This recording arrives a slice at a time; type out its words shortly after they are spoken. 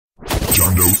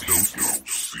John Doe.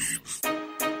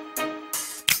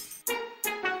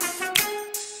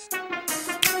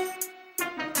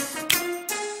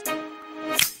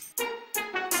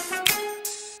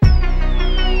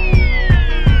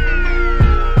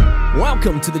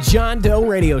 Welcome to the John Doe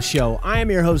Radio Show. I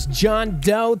am your host, John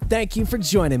Doe. Thank you for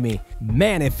joining me.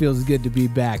 Man, it feels good to be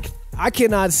back. I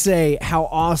cannot say how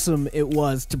awesome it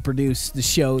was to produce the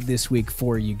show this week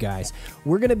for you guys.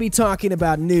 We're going to be talking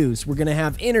about news. We're going to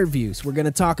have interviews. We're going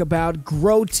to talk about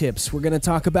grow tips. We're going to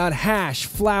talk about hash,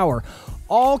 flour,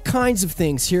 all kinds of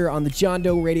things here on the John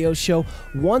Doe Radio Show.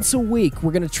 Once a week,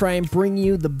 we're going to try and bring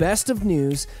you the best of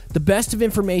news, the best of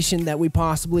information that we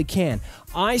possibly can.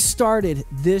 I started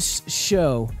this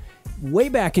show way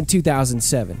back in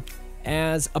 2007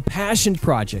 as a passion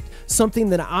project,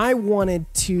 something that I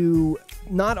wanted to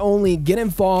not only get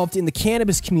involved in the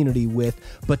cannabis community with,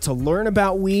 but to learn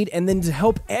about weed and then to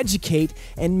help educate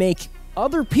and make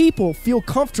other people feel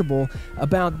comfortable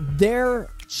about their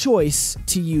choice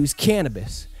to use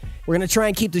cannabis. We're going to try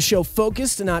and keep the show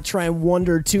focused and not try and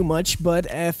wonder too much, but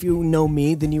if you know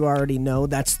me, then you already know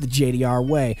that's the JDR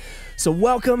way. So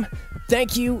welcome,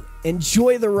 thank you,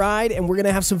 enjoy the ride, and we're going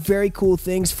to have some very cool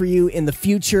things for you in the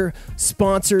future.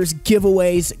 Sponsors,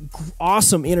 giveaways,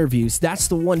 awesome interviews. That's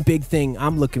the one big thing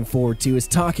I'm looking forward to, is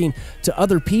talking to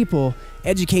other people,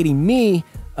 educating me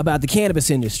about the cannabis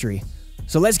industry.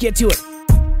 So let's get to it.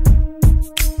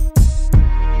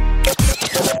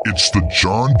 It's the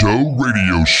John Doe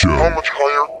Radio Show. How much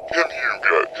higher can you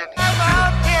get? I'm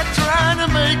out here trying to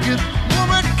make it.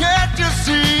 Woman, can't you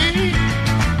see?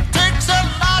 Takes a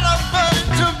lot of money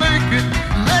to make it.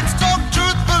 Let's talk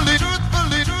truthfully.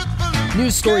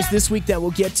 News stories this week that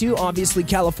we'll get to. Obviously,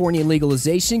 California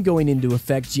legalization going into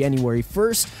effect January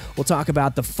 1st. We'll talk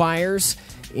about the fires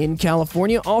in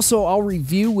California. Also, I'll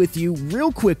review with you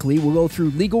real quickly. We'll go through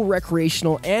legal,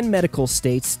 recreational, and medical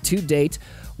states to date.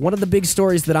 One of the big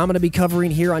stories that I'm going to be covering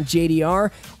here on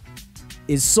JDR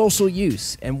is social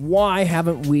use, and why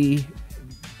haven't we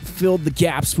filled the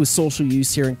gaps with social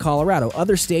use here in Colorado?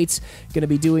 Other states going to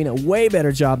be doing a way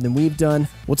better job than we've done.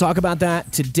 We'll talk about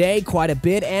that today quite a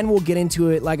bit, and we'll get into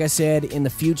it, like I said, in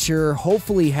the future,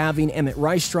 hopefully having Emmett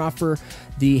Reistroffer,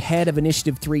 the head of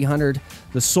Initiative 300,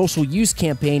 the social use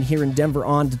campaign here in Denver,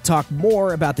 on to talk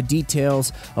more about the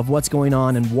details of what's going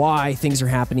on and why things are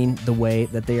happening the way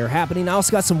that they are happening. I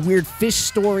also got some weird fish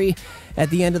story at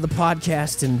the end of the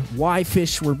podcast and why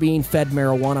fish were being fed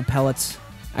marijuana pellets.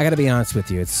 I gotta be honest with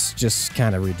you, it's just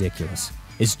kind of ridiculous.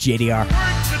 It's JDR.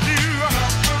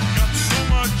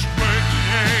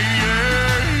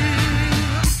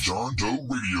 John Doe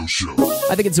Radio Show.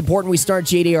 I think it's important we start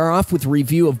JDR off with a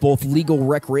review of both legal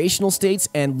recreational states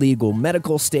and legal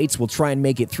medical states. We'll try and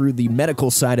make it through the medical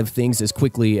side of things as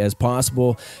quickly as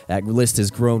possible. That list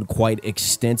has grown quite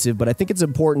extensive, but I think it's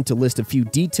important to list a few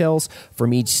details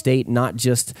from each state, not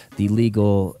just the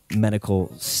legal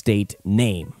medical state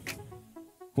name.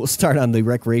 We'll start on the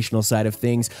recreational side of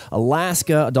things.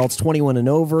 Alaska, adults 21 and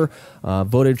over,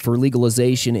 voted for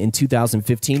legalization in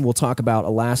 2015. We'll talk about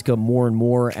Alaska more and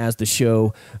more as the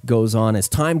show goes on, as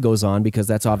time goes on, because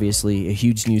that's obviously a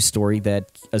huge news story that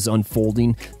is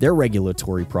unfolding. Their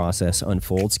regulatory process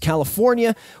unfolds.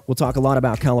 California, we'll talk a lot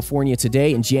about California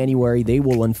today. In January, they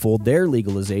will unfold their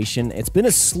legalization. It's been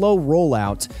a slow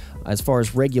rollout as far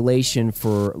as regulation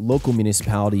for local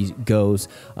municipalities goes.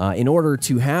 In order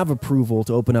to have approval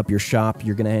to open up your shop,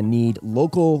 you're going to need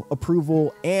local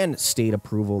approval and state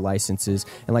approval licenses.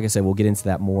 And like I said, we'll get into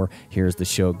that more here as the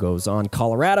show goes on.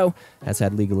 Colorado has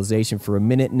had legalization for a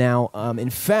minute now. In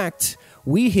fact,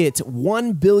 we hit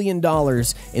 $1 billion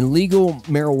in legal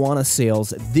marijuana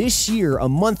sales this year, a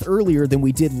month earlier than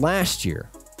we did last year,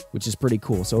 which is pretty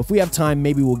cool. So if we have time,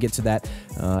 maybe we'll get to that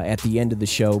at the end of the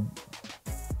show.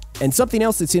 And something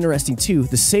else that's interesting, too,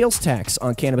 the sales tax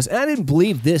on cannabis. And I didn't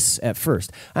believe this at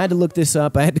first. I had to look this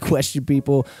up. I had to question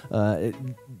people,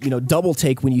 double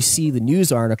take when you see the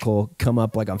news article come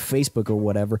up like on Facebook or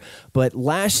whatever. But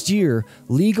last year,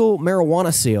 legal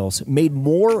marijuana sales made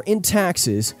more in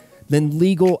taxes than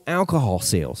legal alcohol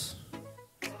sales.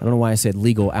 I don't know why I said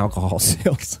legal alcohol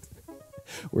sales.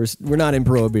 We're not in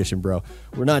prohibition, bro.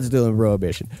 We're not still in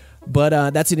prohibition.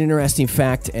 But that's an interesting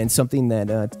fact and something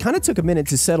that kind of took a minute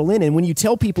to settle in. And when you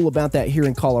tell people about that here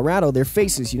in Colorado, their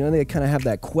faces, they kind of have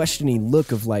that questioning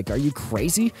look of like, are you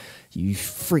crazy? You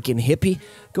freaking hippie?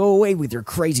 Go away with your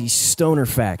crazy stoner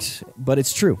facts. But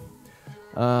it's true.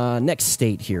 Next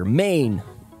state here, Maine.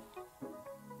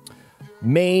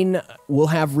 Maine will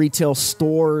have retail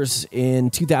stores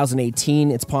in 2018,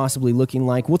 it's possibly looking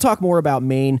like. We'll talk more about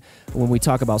Maine when we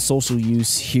talk about social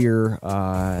use here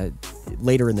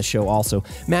later in the show also.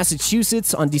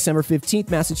 Massachusetts, on December 15th,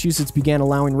 Massachusetts began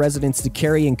allowing residents to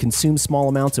carry and consume small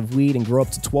amounts of weed and grow up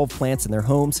to 12 plants in their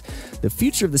homes. The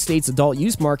future of the state's adult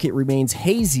use market remains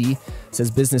hazy,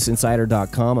 says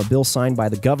BusinessInsider.com. A bill signed by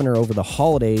the governor over the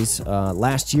holidays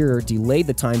last year delayed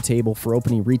the timetable for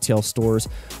opening retail stores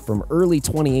from early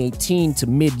 2018 to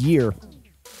mid-year.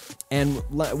 And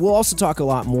we'll also talk a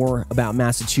lot more about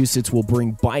Massachusetts. We'll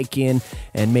bring Bike in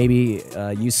and maybe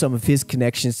use some of his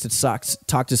connections to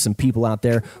talk to some people out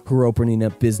there who are opening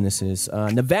up businesses.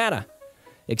 Nevada.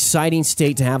 Exciting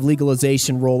state to have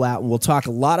legalization roll out, and we'll talk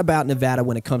a lot about Nevada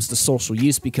when it comes to social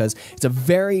use because it's a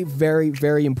very, very,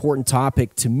 very important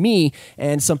topic to me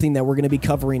and something that we're going to be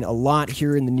covering a lot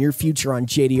here in the near future on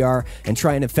JDR and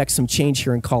try and affect some change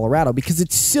here in Colorado because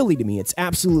it's silly to me. It's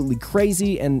absolutely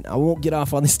crazy, and I won't get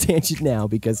off on this tangent now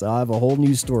because I have a whole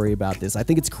new story about this. I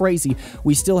think it's crazy.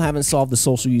 We still haven't solved the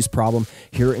social use problem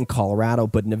here in Colorado,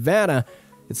 but Nevada,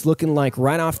 it's looking like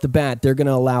right off the bat, they're going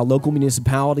to allow local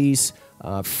municipalities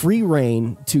free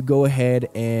reign to go ahead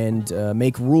and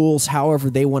make rules however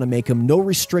they want to make them. No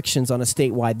restrictions on a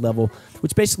statewide level,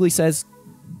 which basically says,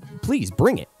 please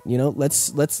bring it. You know,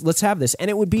 let's have this. And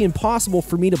it would be impossible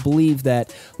for me to believe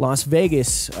that Las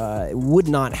Vegas would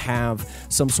not have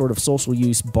some sort of social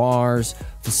use bars,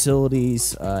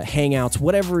 facilities, hangouts,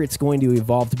 whatever it's going to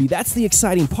evolve to be. That's the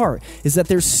exciting part, is that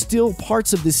there's still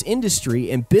parts of this industry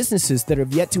and businesses that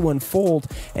have yet to unfold,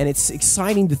 and it's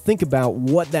exciting to think about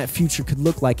what that future could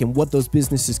look like and what those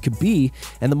businesses could be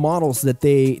and the models that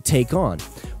they take on.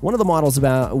 One of the models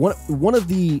about one of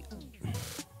the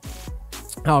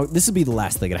this will be the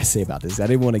last thing that I say about this. I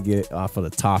didn't want to get off of the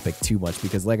topic too much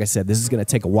because, like I said, this is going to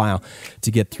take a while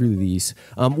to get through these.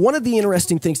 One of the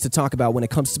interesting things to talk about when it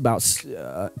comes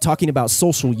to talking about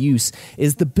social use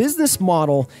is the business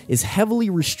model is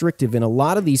heavily restrictive in a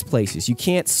lot of these places. You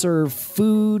can't serve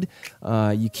food.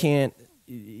 You can't.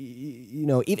 You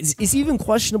know, it's even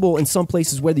questionable in some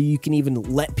places whether you can even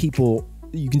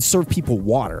you can serve people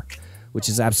water, which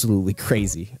is absolutely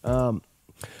crazy.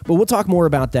 But we'll talk more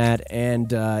about that, and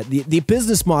the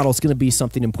business model is going to be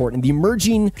something important. The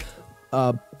emerging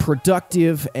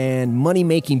productive and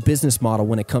money-making business model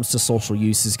when it comes to social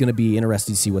use is going to be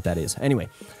interesting to see what that is. Anyway,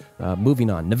 moving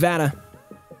on. Nevada.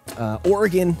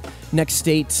 Oregon, next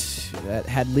state that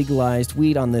had legalized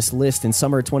weed on this list in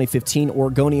summer of 2015.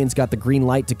 Oregonians got the green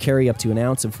light to carry up to an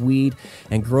ounce of weed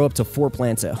and grow up to 4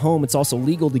 plants at home. It's also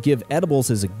legal to give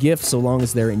edibles as a gift so long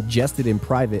as they're ingested in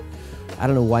private. I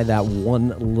don't know why that one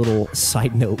little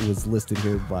side note was listed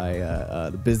here by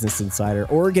the Business Insider.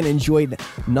 Oregon enjoyed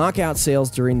knockout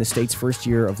sales during the state's first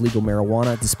year of legal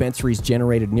marijuana. Dispensaries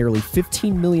generated nearly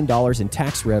 $15 million in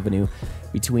tax revenue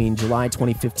between July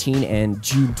 2015 and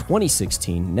June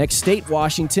 2016. Next state,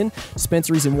 Washington.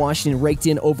 Dispensaries in Washington raked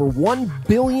in over $1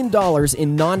 billion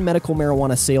in non-medical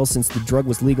marijuana sales since the drug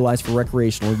was legalized for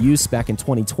recreational use back in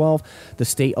 2012. The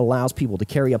state allows people to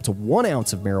carry up to 1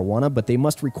 ounce of marijuana, but they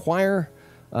must require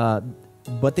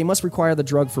the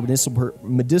drug for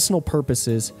medicinal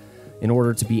purposes in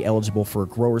order to be eligible for a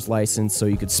grower's license. So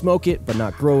you could smoke it, but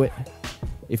not grow it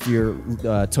if you're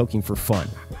toking for fun.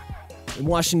 In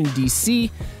Washington,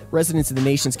 D.C., residents of the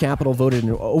nation's capital voted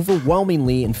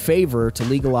overwhelmingly in favor to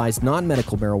legalize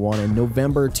non-medical marijuana in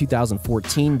November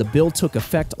 2014. The bill took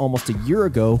effect almost a year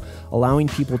ago, allowing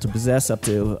people to possess up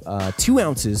to 2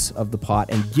 ounces of the pot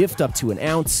and gift up to an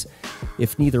ounce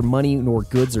if neither money nor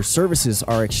goods or services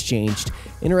are exchanged.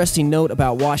 Interesting note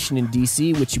about Washington,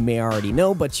 D.C., which you may already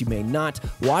know, but you may not.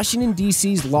 Washington,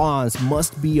 D.C.'s laws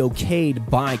must be okayed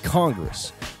by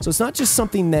Congress. So it's not just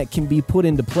something that can be put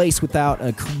into place without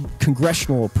a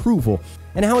congressional approval.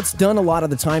 And how it's done a lot of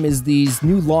the time is these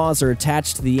new laws are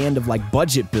attached to the end of like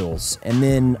budget bills and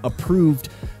then approved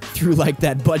through like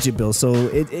that budget bill. So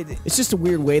it's just a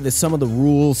weird way that some of the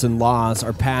rules and laws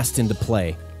are passed into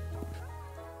play.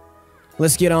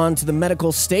 Let's get on to the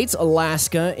medical states.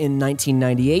 Alaska in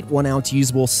 1998, 1 ounce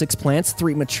usable, 6 plants,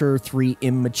 3 mature, 3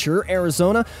 immature.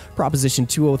 Arizona, Proposition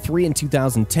 203 in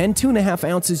 2010, 2.5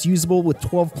 ounces usable with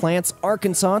 12 plants.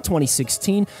 Arkansas,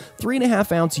 2016,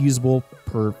 3.5 ounce usable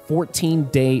per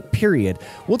 14-day period.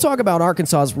 We'll talk about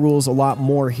Arkansas's rules a lot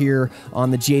more here on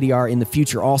the JDR in the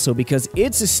future also because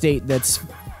it's a state that's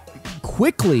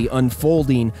quickly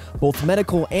unfolding both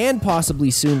medical and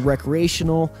possibly soon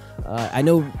recreational. I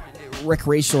know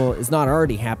recreational is not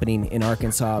already happening in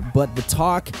Arkansas, but the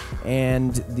talk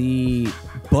and the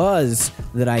buzz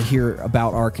that I hear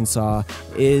about Arkansas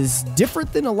is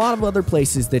different than a lot of other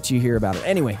places that you hear about it.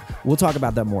 Anyway, we'll talk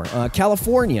about that more.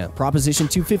 California, Proposition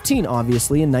 215,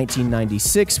 obviously, in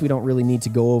 1996. We don't really need to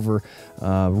go over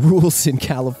rules in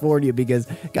California because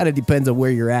it kind of depends on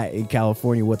where you're at in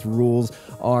California, what the rules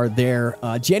are there.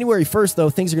 January 1st, though,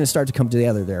 things are going to start to come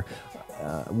together there.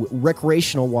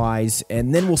 Recreational-wise,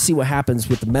 and then we'll see what happens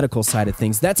with the medical side of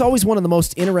things. That's always one of the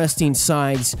most interesting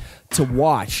sides to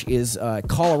watch is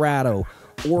Colorado,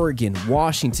 Oregon,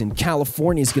 Washington,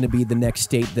 California is going to be the next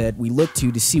state that we look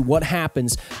to see what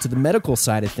happens to the medical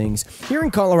side of things. Here in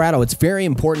Colorado, it's very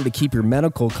important to keep your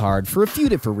medical card for a few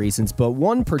different reasons, but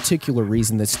one particular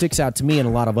reason that sticks out to me and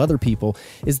a lot of other people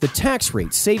is the tax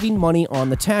rate, saving money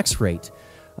on the tax rate.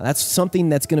 That's something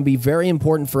that's going to be very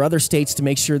important for other states to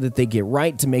make sure that they get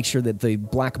right, to make sure that the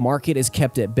black market is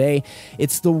kept at bay.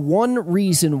 It's the one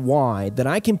reason why that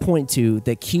I can point to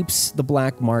that keeps the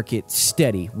black market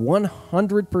steady.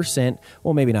 100%,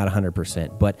 well, maybe not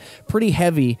 100%, but pretty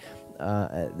heavy.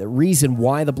 The reason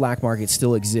why the black market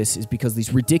still exists is because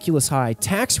these ridiculous high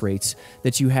tax rates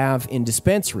that you have in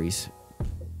dispensaries.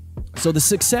 So the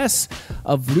success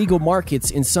of legal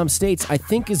markets in some states, I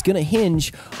think, is going to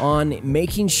hinge on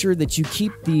making sure that you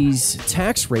keep these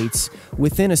tax rates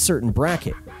within a certain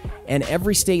bracket. And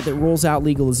every state that rolls out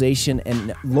legalization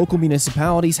and local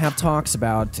municipalities have talks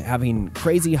about having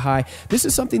crazy high. This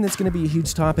is something that's going to be a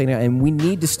huge topic, and we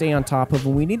need to stay on top of,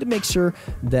 and we need to make sure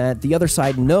that the other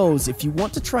side knows if you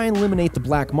want to try and eliminate the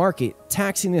black market,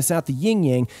 taxing this out the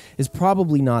yin-yang is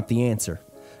probably not the answer.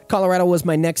 Colorado was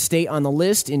my next state on the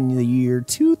list in the year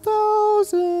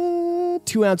 2000.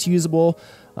 2-ounce usable,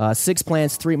 6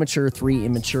 plants, 3 mature, 3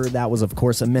 immature. That was, of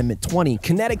course, Amendment 20.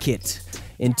 Connecticut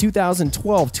in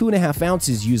 2012, 2.5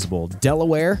 ounces usable.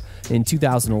 Delaware in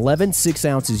 2011, 6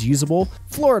 ounces usable.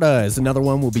 Florida is another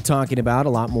one we'll be talking about a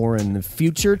lot more in the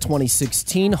future.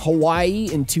 2016, Hawaii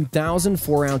in 2000,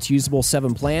 4-ounce usable,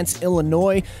 7 plants.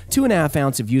 Illinois, 2.5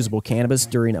 ounce of usable cannabis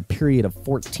during a period of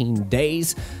 14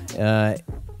 days.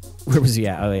 Where was he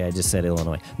at? Oh, yeah, I just said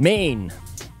Illinois. Maine,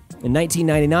 in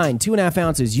 1999, 2.5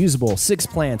 ounces usable, 6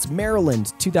 plants.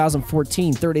 Maryland,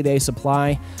 2014, 30-day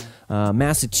supply.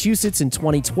 Massachusetts in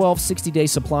 2012, 60-day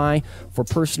supply for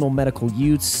personal medical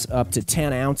use up to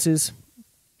 10 ounces.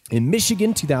 In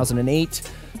Michigan, 2008,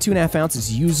 2.5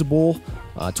 ounces usable,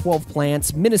 12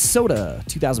 plants. Minnesota,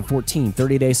 2014,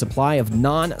 30-day supply of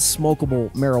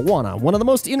non-smokable marijuana. One of the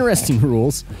most interesting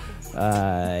rules.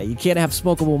 You can't have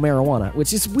smokable marijuana,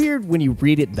 which is weird when you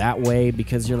read it that way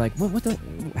because you're like, what the?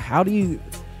 How do you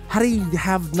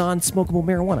have non-smokable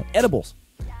marijuana? Edibles.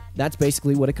 That's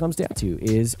basically what it comes down to,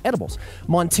 is edibles.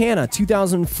 Montana,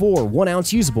 2004, 1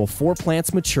 ounce usable, 4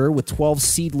 plants mature with 12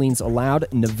 seedlings allowed.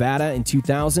 Nevada in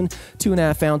 2000,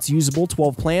 2.5 ounce usable,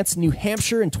 12 plants. New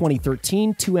Hampshire in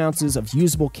 2013, 2 ounces of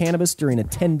usable cannabis during a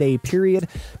 10-day period.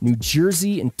 New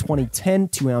Jersey in 2010,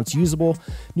 2 ounce usable.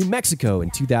 New Mexico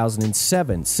in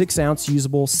 2007, 6 ounce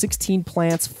usable, 16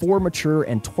 plants, 4 mature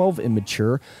and 12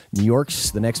 immature. New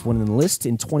York's the next one in the list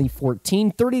in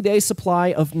 2014, 30-day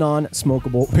supply of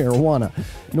non-smokable marijuana.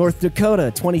 North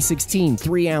Dakota, 2016,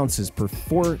 3 ounces per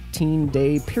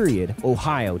 14-day period.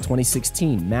 Ohio,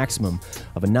 2016, maximum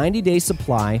of a 90-day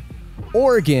supply.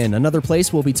 Oregon, another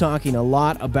place we'll be talking a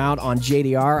lot about on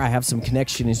JDR. I have some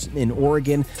connections in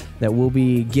Oregon that we'll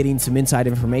be getting some inside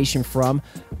information from.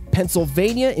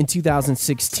 Pennsylvania in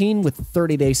 2016 with a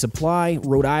 30-day supply.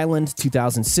 Rhode Island,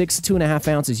 2006, 2.5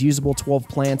 ounces usable, 12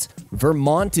 plants.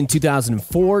 Vermont in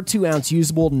 2004, 2 ounce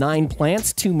usable, 9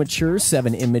 plants, 2 mature,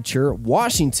 7 immature.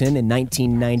 Washington in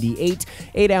 1998,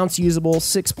 8 ounce usable,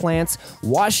 6 plants.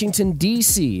 Washington,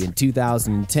 D.C. in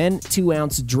 2010, 2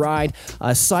 ounce dried.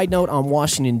 A side note on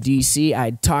Washington, D.C.,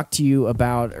 I talked to you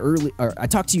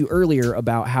earlier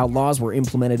about how laws were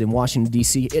implemented in Washington,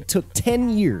 D.C. It took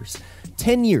 10 years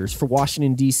for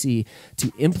Washington, D.C.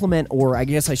 to implement, or I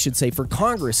guess I should say for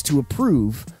Congress to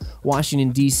approve Washington,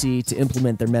 D.C. to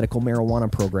implement their medical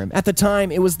marijuana program. At the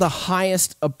time, it was the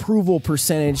highest approval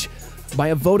percentage by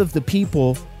a vote of the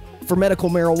people for medical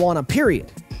marijuana,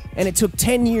 period. And it took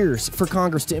 10 years for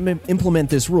Congress to implement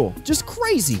this rule. Just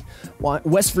crazy.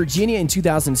 West Virginia in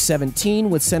 2017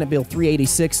 with Senate Bill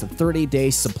 386, a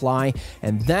 30-day supply.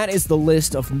 And that is the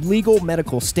list of legal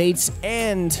medical states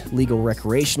and legal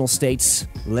recreational states.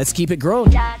 Let's keep it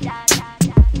growing. John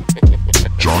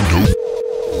Doe.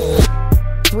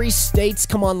 3 states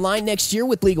come online next year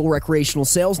with legal recreational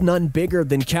sales, none bigger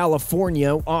than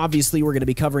California. Obviously, we're going to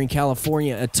be covering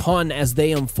California a ton as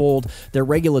they unfold their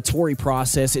regulatory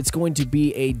process. It's going to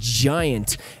be a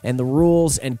giant, and the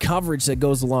rules and coverage that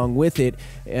goes along with it,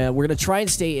 we're going to try and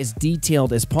stay as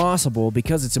detailed as possible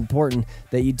because it's important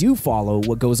that you do follow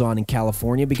what goes on in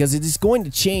California because it is going to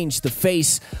change the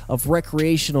face of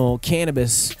recreational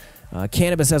cannabis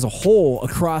as a whole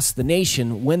across the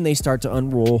nation when they start to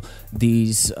unroll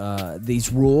these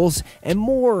rules, and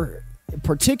more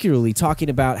particularly talking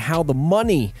about how the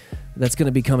money that's going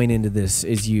to be coming into this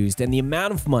is used and the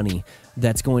amount of money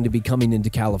that's going to be coming into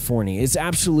California is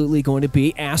absolutely going to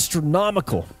be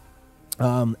astronomical.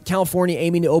 California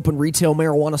aiming to open retail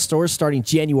marijuana stores starting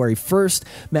January 1st.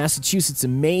 Massachusetts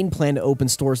and Maine plan to open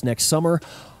stores next summer.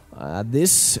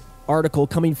 This article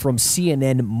coming from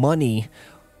CNN Money.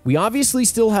 We obviously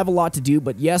still have a lot to do,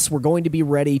 but yes, we're going to be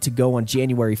ready to go on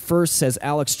January 1st, says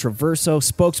Alex Traverso,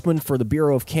 spokesman for the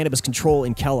Bureau of Cannabis Control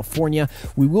in California.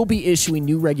 We will be issuing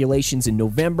new regulations in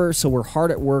November, so we're hard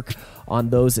at work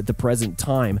on those at the present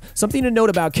time. Something to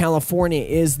note about California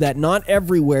is that not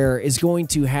everywhere is going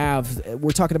to have,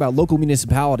 we're talking about local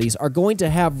municipalities, are going to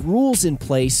have rules in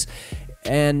place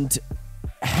and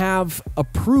have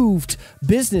approved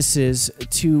businesses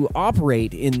to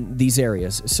operate in these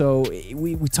areas. So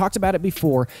we talked about it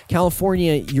before.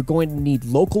 California, you're going to need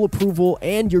local approval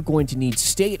and you're going to need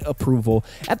state approval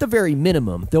at the very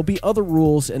minimum. There'll be other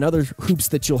rules and other hoops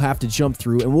that you'll have to jump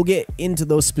through, and we'll get into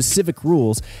those specific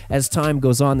rules as time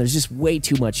goes on. There's just way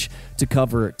too much to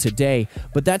cover today.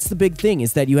 But that's the big thing,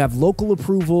 is that you have local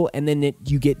approval and then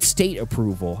you get state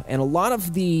approval. And a lot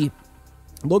of the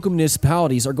local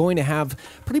municipalities are going to have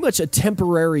pretty much a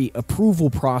temporary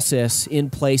approval process in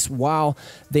place while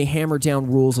they hammer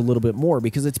down rules a little bit more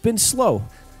because it's been slow.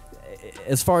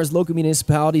 As far as local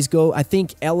municipalities go, I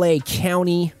think LA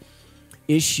County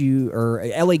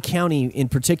LA County in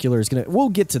particular is going to, we'll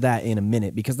get to that in a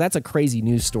minute because that's a crazy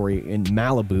news story in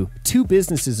Malibu. 2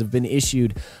 businesses have been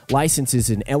issued licenses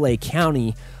in LA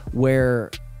County where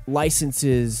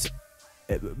businesses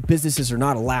are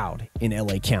not allowed in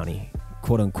LA County,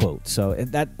 quote unquote. So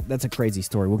that's a crazy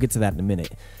story. We'll get to that in a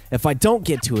minute. If I don't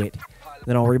get to it,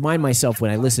 then I'll remind myself when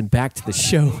I listen back to the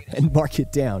show and mark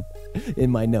it down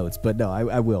in my notes. But no,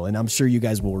 I will, and I'm sure you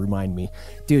guys will remind me.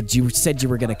 Dude, you said you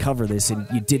were going to cover this, and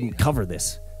you didn't cover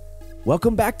this.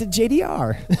 Welcome back to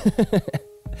JDR.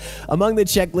 Among the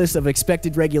checklist of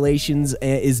expected regulations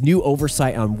is new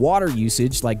oversight on water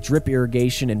usage, like drip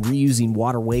irrigation and reusing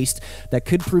water waste that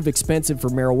could prove expensive for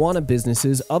marijuana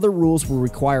businesses. Other rules will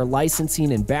require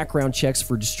licensing and background checks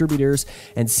for distributors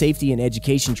and safety and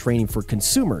education training for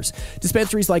consumers.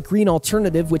 Dispensaries like Green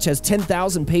Alternative, which has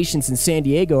 10,000 patients in San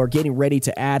Diego, are getting ready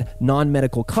to add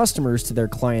non-medical customers to their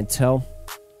clientele.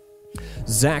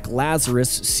 Zach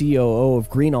Lazarus, COO of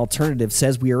Green Alternative,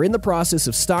 says we are in the process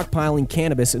of stockpiling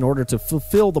cannabis in order to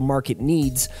fulfill the market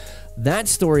needs. That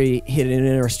story hit an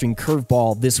interesting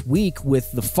curveball this week with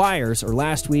the fires, or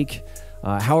last week,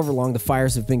 however long the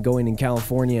fires have been going in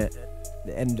California.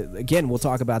 And again, we'll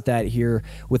talk about that here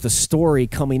with a story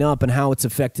coming up and how it's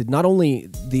affected not only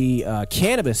the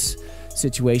cannabis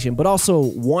situation, but also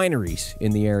wineries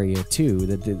in the area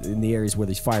too, in the areas where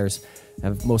these fires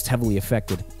have most heavily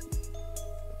affected.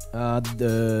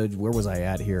 Where was I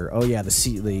at here? Oh yeah,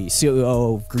 the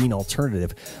COO of Green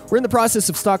Alternative. We're in the process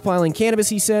of stockpiling cannabis,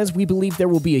 he says. We believe there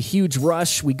will be a huge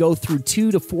rush. We go through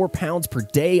 2 to 4 pounds per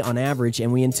day on average,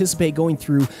 and we anticipate going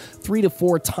through 3 to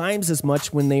 4 times as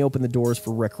much when they open the doors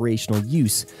for recreational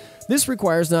use. This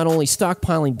requires not only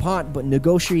stockpiling pot, but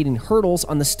negotiating hurdles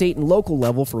on the state and local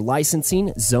level for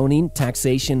licensing, zoning,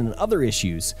 taxation, and other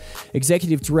issues.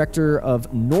 Executive Director of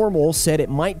NORML said it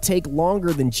might take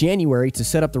longer than January to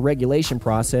set up the regulation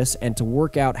process and to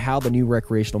work out how the new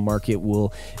recreational market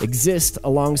will exist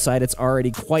alongside its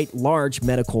already quite large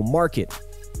medical market.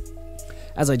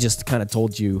 As I just kind of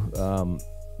told you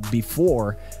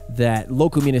before, that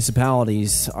local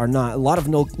municipalities are not, a lot of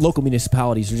local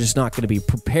municipalities are just not going to be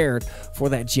prepared for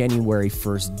that January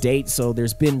 1st date. So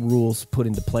there's been rules put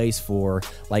into place for,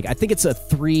 like, I think it's a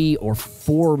 3 or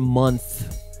 4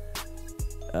 month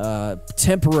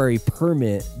temporary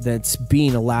permit that's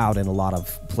being allowed in a lot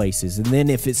of places. And then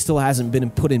if it still hasn't been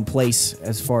put in place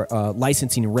as far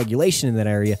licensing and regulation in that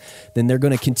area, then they're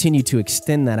going to continue to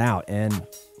extend that out. And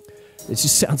it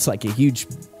just sounds like a huge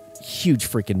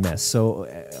freaking mess. So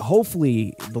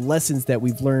hopefully the lessons that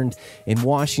we've learned in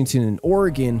Washington and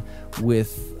Oregon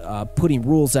with putting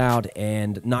rules out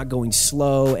and not going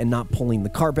slow and not pulling the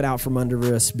carpet out from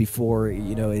under us before,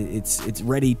 you know, it's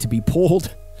ready to be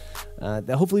pulled.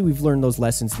 Hopefully we've learned those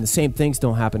lessons, and the same things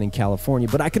don't happen in California.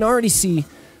 But I can already see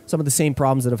some of the same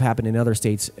problems that have happened in other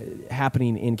states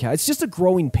happening in California. It's just a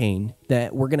growing pain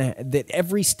that that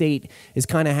every state is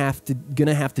kind of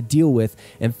gonna have to deal with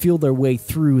and feel their way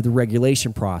through the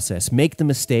regulation process. Make the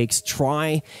mistakes,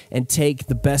 try and take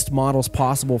the best models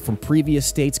possible from previous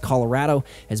states. Colorado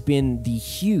has been the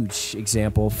huge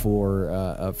example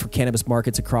for cannabis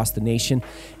markets across the nation,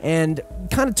 and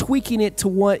kind of tweaking it to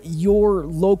what your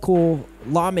local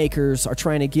lawmakers are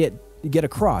trying to get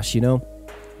across.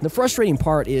 The frustrating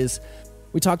part is,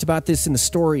 we talked about this in the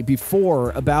story before,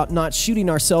 about not shooting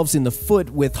ourselves in the foot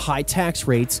with high tax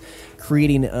rates,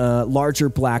 creating a larger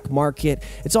black market.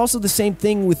 It's also the same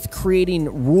thing with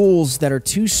creating rules that are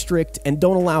too strict and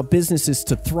don't allow businesses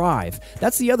to thrive.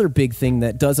 That's the other big thing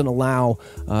that doesn't allow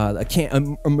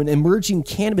an emerging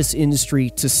cannabis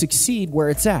industry to succeed where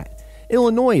it's at.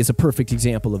 Illinois is a perfect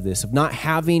example of this, of not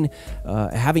having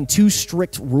too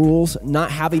strict rules,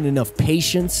 not having enough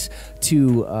patience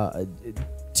to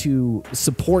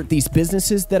support these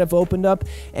businesses that have opened up,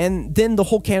 and then the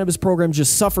whole cannabis program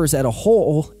just suffers as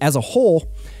a whole,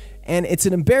 and it's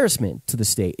an embarrassment to the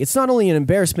state. It's not only an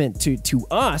embarrassment to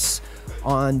us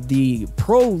on the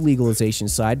pro-legalization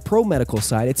side, pro-medical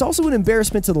side, it's also an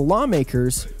embarrassment to the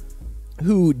lawmakers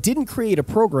who didn't create a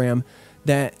program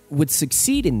that would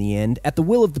succeed in the end at the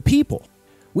will of the people.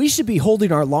 We should be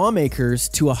holding our lawmakers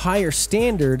to a higher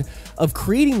standard of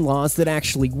creating laws that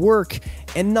actually work,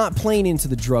 and not playing into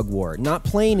the drug war, not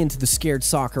playing into the scared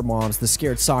soccer moms, the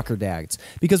scared soccer dads.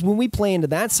 Because when we play into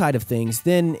that side of things,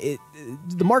 then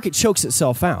the market chokes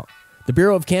itself out. The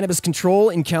Bureau of Cannabis Control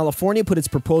in California put its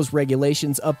proposed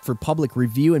regulations up for public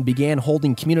review and began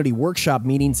holding community workshop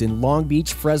meetings in Long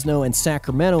Beach, Fresno, and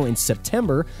Sacramento in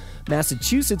September.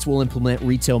 Massachusetts will implement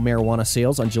retail marijuana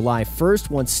sales on July 1st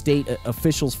once state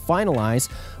officials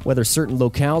finalize whether certain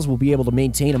locales will be able to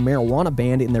maintain a marijuana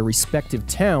ban in their respective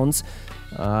towns.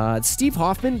 Steve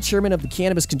Hoffman, chairman of the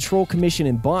Cannabis Control Commission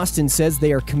in Boston, says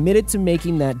they are committed to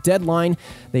making that deadline.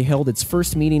 They held its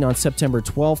first meeting on September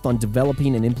 12th on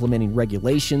developing and implementing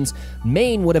regulations.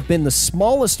 Maine would have been the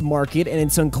smallest market, and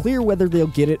it's unclear whether they'll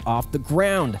get it off the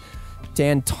ground.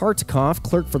 Dan Tartikoff,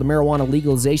 clerk for the Marijuana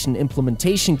Legalization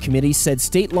Implementation Committee, said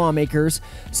state lawmakers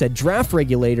said draft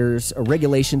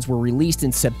regulations were released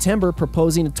in September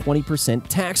proposing a 20%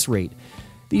 tax rate.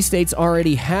 These states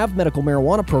already have medical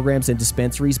marijuana programs and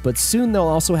dispensaries, but soon they'll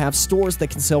also have stores that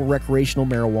can sell recreational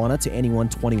marijuana to anyone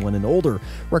 21 and older.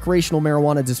 Recreational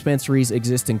marijuana dispensaries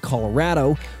exist in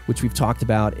Colorado, which we've talked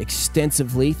about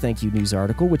extensively. Thank you, news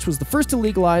article, which was the first to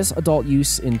legalize adult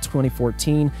use in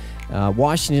 2014.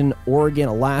 Washington, Oregon,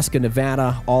 Alaska,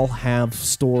 Nevada all have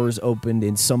stores opened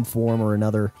in some form or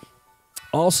another.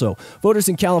 Also, voters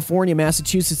in California,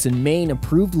 Massachusetts, and Maine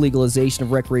approved legalization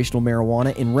of recreational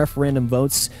marijuana in referendum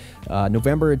votes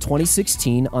November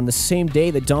 2016, on the same day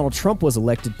that Donald Trump was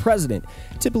elected president.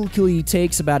 Typically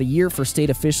takes about a year for state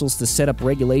officials to set up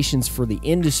regulations for the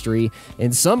industry.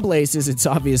 In some places, it's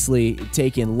obviously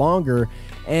taken longer,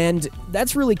 and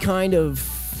that's really kind of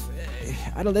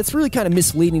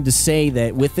misleading to say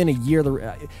that within a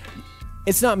year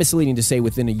it's not misleading to say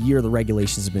within a year the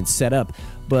regulations have been set up,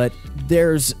 but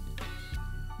there's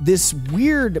this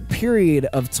weird period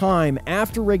of time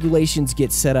after regulations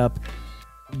get set up.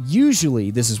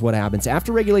 Usually, this is what happens.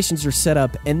 After regulations are set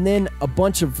up, and then a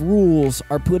bunch of rules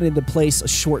are put into place a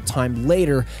short time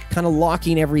later, kind of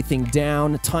locking everything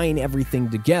down, tying everything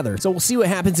together. So we'll see what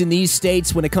happens in these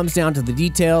states when it comes down to the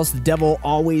details. The devil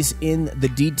always in the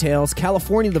details.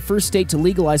 California, the first state to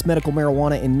legalize medical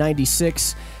marijuana in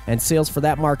 '96, and sales for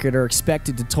that market are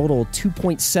expected to total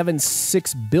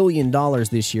 $2.76 billion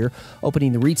this year.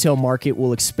 Opening the retail market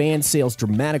will expand sales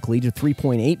dramatically to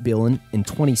 $3.8 billion in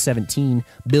 2017.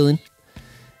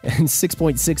 And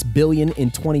 $6.6 billion in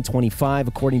 2025,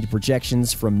 according to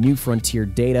projections from New Frontier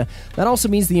data. That also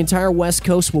means the entire West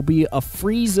Coast will be a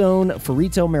free zone for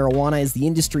retail marijuana as the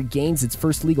industry gains its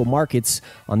first legal markets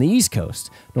on the East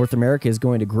Coast. North America is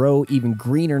going to grow even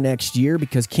greener next year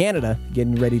because Canada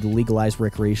getting ready to legalize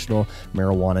recreational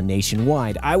marijuana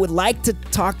nationwide. I would like to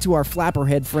talk to our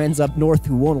flapperhead friends up north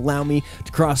who won't allow me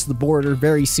to cross the border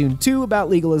very soon too about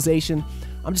legalization.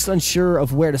 I'm just unsure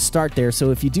of where to start there,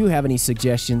 so if you do have any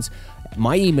suggestions,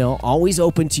 my email, always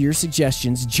open to your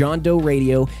suggestions,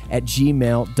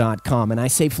 johndoeradio@gmail.com. And I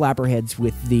say flapperheads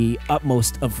with the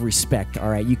utmost of respect,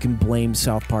 all right? You can blame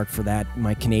South Park for that,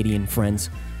 my Canadian friends.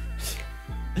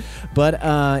 But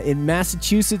in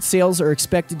Massachusetts, sales are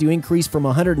expected to increase from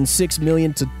 $106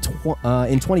 million in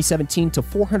 2017 to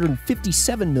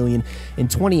 $457 million in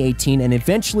 2018, and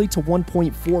eventually to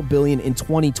 $1.4 billion in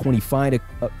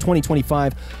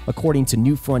 2025, according to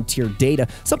New Frontier data.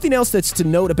 Something else that's to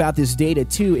note about this data,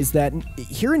 too, is that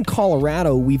here in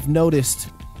Colorado, we've noticed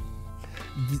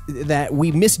that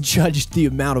we misjudged the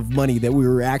amount of money that we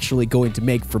were actually going to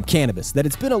make from cannabis, that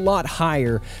it's been a lot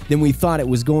higher than we thought it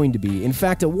was going to be. In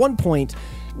fact, at one point,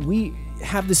 we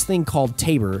have this thing called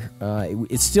Tabor.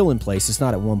 It's still in place. It's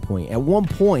not at one point. At one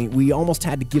point, we almost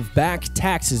had to give back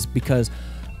taxes because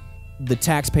the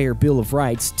Taxpayer Bill of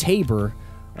Rights, Tabor,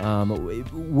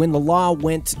 when the law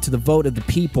went to the vote of the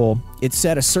people, it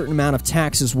said a certain amount of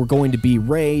taxes were going to be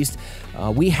raised.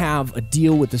 We have a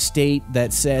deal with the state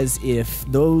that says if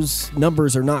those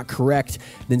numbers are not correct,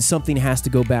 then something has to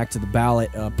go back to the ballot,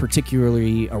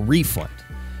 particularly a refund.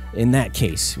 In that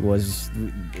case, was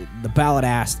the ballot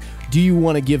asked, do you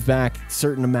want to give back a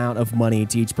certain amount of money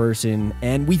to each person?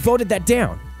 And we voted that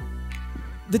down.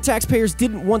 The taxpayers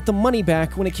didn't want the money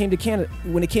back when it came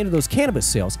to those cannabis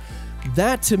sales.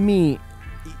 That, to me,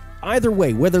 either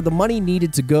way, whether the money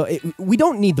needed to go... we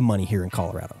don't need the money here in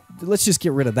Colorado. Let's just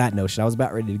get rid of that notion. I was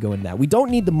about ready to go into that. We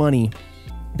don't need the money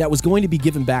that was going to be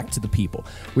given back to the people.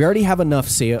 We already have enough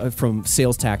from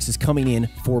sales taxes coming in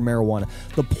for marijuana.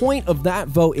 The point of that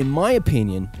vote, in my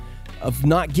opinion, of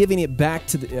not giving it back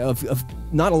to of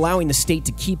not allowing the state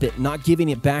to keep it, not giving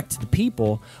it back to the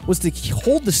people, was to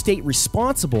hold the state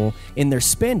responsible in their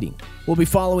spending. We'll be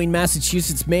following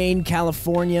Massachusetts, Maine,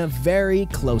 California very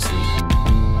closely.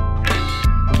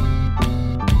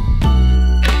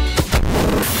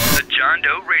 The John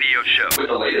Doe Radio Show, with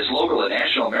the latest local and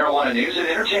national marijuana news and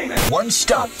entertainment. One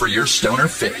stop for your stoner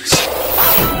fix.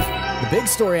 The big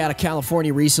story out of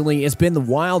California recently has been the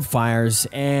wildfires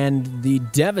and the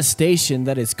devastation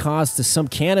that it's caused to some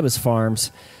cannabis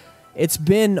farms. It's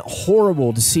been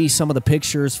horrible to see some of the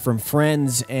pictures from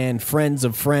friends and friends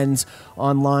of friends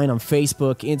online on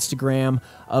Facebook, Instagram,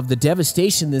 of the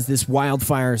devastation that these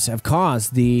wildfires have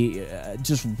caused. The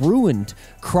just ruined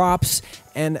crops,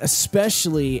 and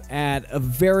especially at a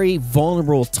very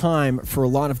vulnerable time for a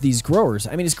lot of these growers.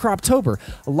 I mean, it's Croptober.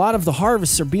 A lot of the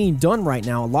harvests are being done right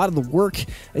now. A lot of the work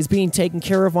is being taken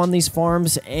care of on these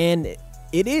farms, and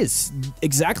it is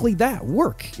exactly that,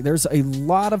 work. There's a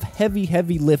lot of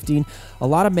heavy lifting, a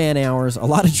lot of man hours, a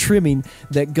lot of trimming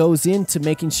that goes into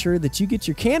making sure that you get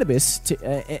your cannabis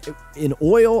in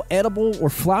oil, edible, or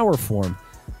flower form.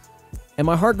 And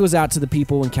my heart goes out to the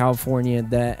people in California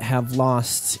that have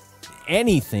lost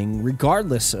anything,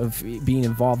 regardless of being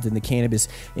involved in the cannabis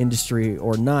industry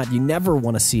or not. You never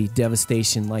want to see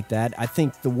devastation like that. I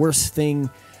think the worst thing...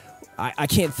 I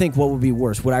can't think what would be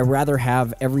worse. Would I rather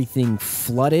have everything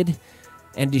flooded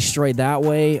and destroyed that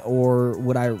way, or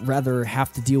would I rather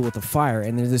have to deal with a fire?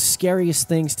 And they're the scariest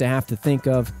things to have to think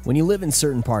of when you live in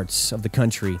certain parts of the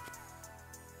country.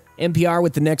 NPR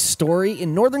with the next story.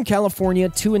 In Northern California,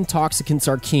 two intoxicants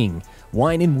are king: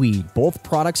 wine and weed. Both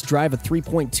products drive a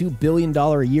 $3.2 billion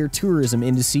a year tourism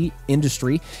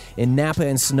industry in Napa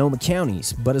and Sonoma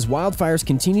counties. But as wildfires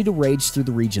continue to rage through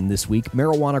the region this week,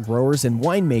 marijuana growers and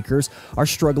winemakers are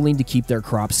struggling to keep their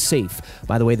crops safe.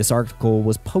 By the way, this article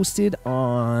was posted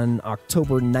on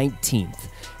October 19th.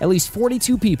 At least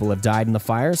 42 people have died in the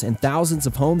fires, and thousands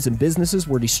of homes and businesses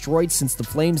were destroyed since the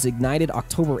flames ignited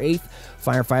October 8th.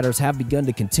 Firefighters have begun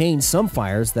to contain some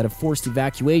fires that have forced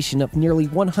evacuation of nearly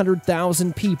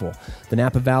 100,000 people. The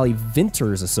Napa Valley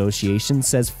Vintners Association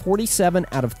says 47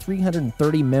 out of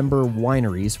 330 member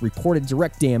wineries reported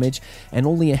direct damage, and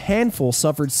only a handful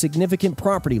suffered significant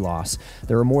property loss.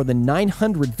 There are more than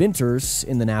 900 vintners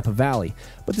in the Napa Valley.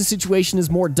 But the situation is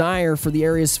more dire for the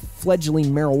area's fledgling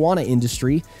marijuana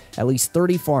industry. At least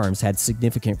 30 farms had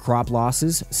significant crop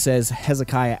losses, says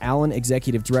Hezekiah Allen,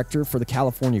 executive director for the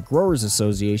California Growers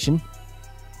Association.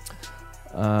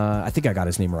 I think I got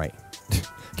his name right.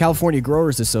 California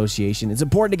Growers Association. It's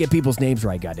important to get people's names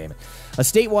right, goddammit. A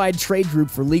statewide trade group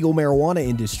for legal marijuana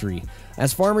industry.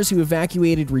 As farmers who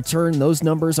evacuated return, those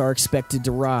numbers are expected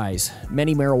to rise.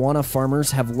 Many marijuana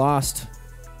farmers have lost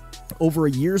over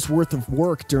a year's worth of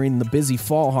work during the busy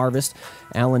fall harvest.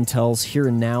 Allen tells Here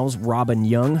and Now's Robin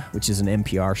Young, which is an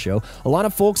NPR show. A lot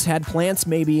of folks had plants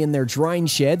maybe in their drying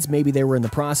sheds. Maybe they were in the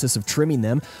process of trimming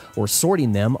them or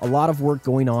sorting them. A lot of work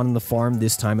going on in the farm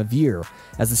this time of year.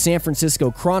 As the San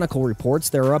Francisco Chronicle reports,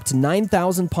 there are up to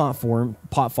 9,000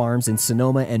 pot farms in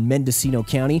Sonoma and Mendocino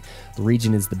County. The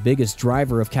region is the biggest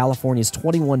driver of California's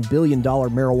 $21 billion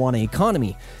marijuana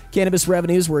economy. Cannabis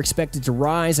revenues were expected to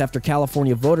rise after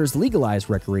California voters legalize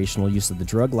recreational use of the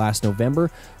drug last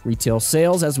November. Retail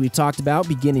sales, as we talked about,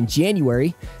 begin in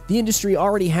January. The industry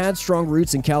already had strong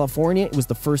roots in California. It was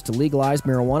the first to legalize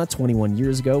marijuana 21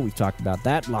 years ago. We've talked about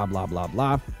that, blah, blah, blah,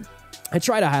 blah. I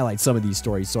try to highlight some of these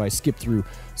stories, so I skip through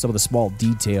some of the small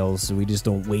details so we just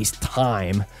don't waste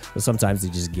time, but sometimes they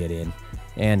just get in.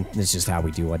 And it's just how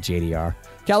we do on JDR.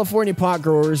 California pot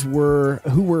growers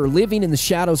who were living in the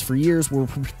shadows for years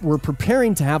were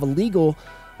preparing to have a legal,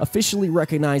 officially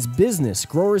recognized business.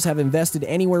 Growers have invested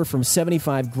anywhere from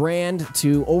 $75,000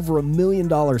 to over $1 million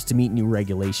to meet new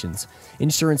regulations.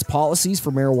 Insurance policies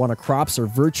for marijuana crops are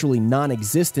virtually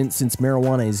non-existent since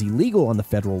marijuana is illegal on the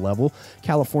federal level.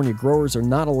 California growers are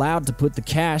not allowed to put the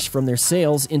cash from their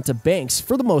sales into banks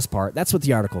for the most part. That's what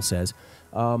the article says.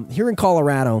 Here in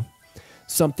Colorado,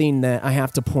 something that I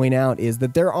have to point out is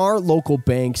that there are local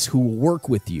banks who will work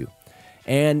with you.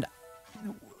 And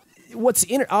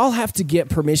I'll have to get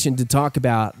permission to talk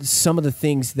about some of the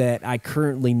things that I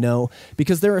currently know,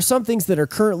 because there are some things that are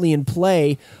currently in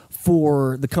play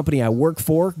for the company I work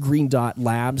for, Green Dot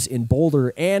Labs in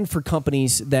Boulder, and for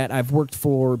companies that I've worked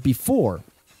for before.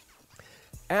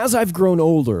 As I've grown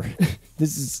older,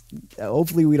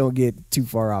 hopefully we don't get too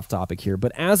far off topic here,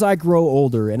 but as I grow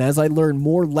older and as I learn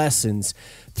more lessons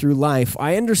through life,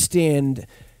 I understand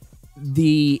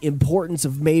the importance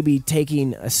of maybe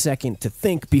taking a second to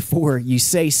think before you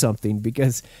say something,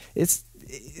 because it's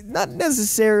not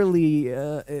necessarily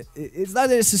the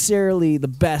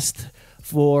best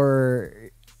for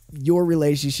your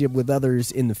relationship with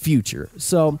others in the future.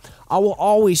 So I will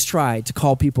always try to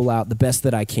call people out the best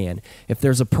that I can. If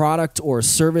there's a product or a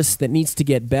service that needs to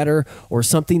get better or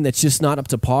something that's just not up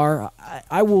to par,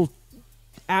 I will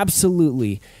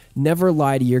absolutely never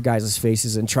lie to your guys'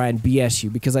 faces and try and BS you,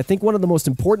 because I think one of the most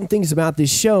important things about this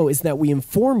show is that we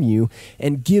inform you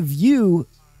and give you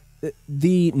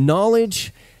the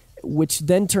knowledge, which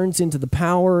then turns into the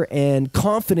power and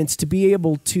confidence to be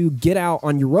able to get out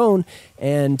on your own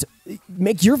and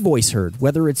make your voice heard,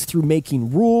 whether it's through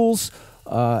making rules,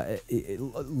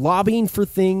 lobbying for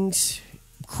things,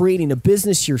 creating a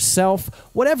business yourself,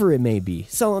 whatever it may be,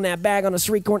 selling that bag on a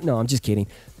street corner. No, I'm just kidding.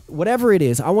 Whatever it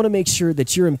is, I want to make sure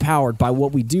that you're empowered by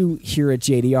what we do here at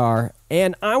JDR,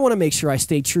 and I want to make sure I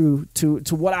stay true to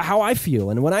how I feel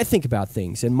and when I think about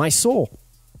things and my soul.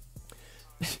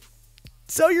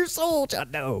 Sell your soul, John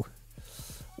Doe.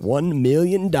 $1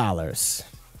 million.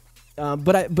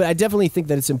 But I definitely think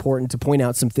that it's important to point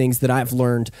out some things that I've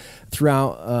learned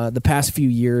throughout the past few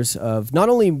years of not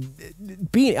only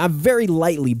I've very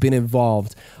lightly been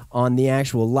involved on the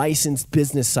actual licensed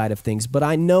business side of things, but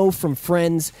I know from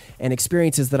friends and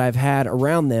experiences that I've had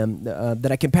around them that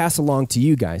I can pass along to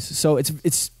you guys. So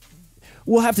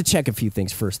we'll have to check a few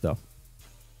things first, though.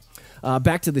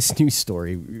 Back to this news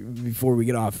story before we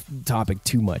get off topic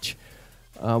too much.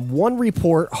 One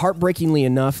report, heartbreakingly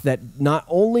enough, that not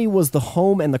only was the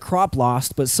home and the crop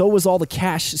lost, but so was all the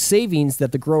cash savings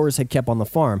that the growers had kept on the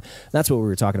farm. That's what we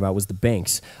were talking about, was the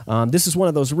banks. This is one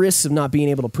of those risks of not being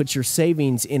able to put your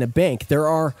savings in a bank. There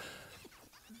are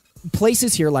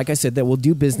places here, like I said, that will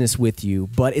do business with you,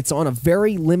 but it's on a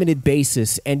very limited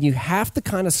basis, and you have to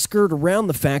kind of skirt around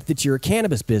the fact that you're a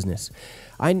cannabis business.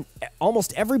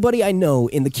 Almost everybody I know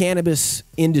in the cannabis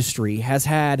industry has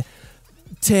had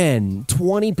 10,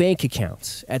 20 bank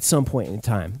accounts at some point in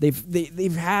time.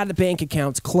 They've had bank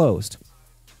accounts closed,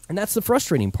 and that's the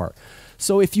frustrating part.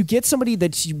 So if you get somebody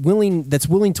that's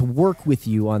willing to work with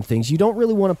you on things, you don't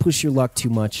really want to push your luck too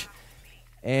much.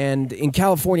 And in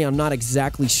California, I'm not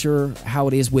exactly sure how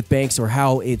it is with banks or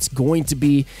how it's going to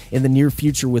be in the near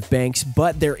future with banks,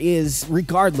 but there is,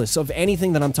 regardless of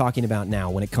anything that I'm talking about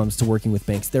now when it comes to working with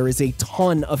banks, there is a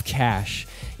ton of cash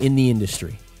in the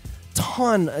industry.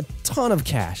 A ton of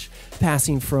cash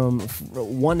passing from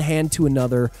one hand to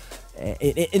another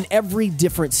in every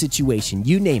different situation,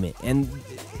 you name it. And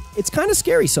it's kind of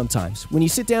scary sometimes when you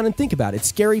sit down and think about it. It's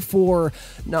scary for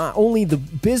not only the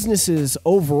businesses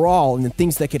overall and the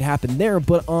things that could happen there,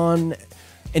 but on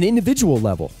an individual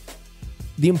level.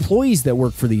 The employees that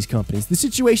work for these companies, the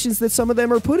situations that some of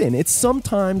them are put in. It's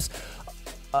sometimes,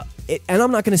 and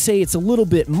I'm not going to say it's a little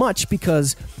bit much,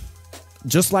 because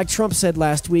just like Trump said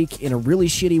last week, in a really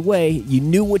shitty way, you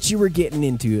knew what you were getting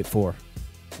into it for.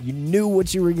 You knew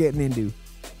what you were getting into.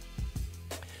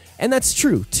 And that's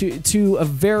true to a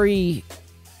very,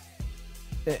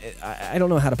 I don't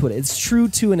know how to put it. It's true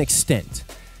to an extent,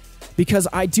 because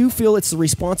I do feel it's the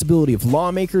responsibility of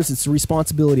lawmakers. It's the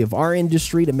responsibility of our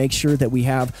industry to make sure that we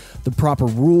have the proper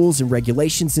rules and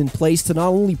regulations in place to not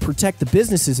only protect the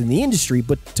businesses in the industry,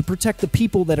 but to protect the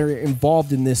people that are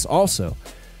involved in this also.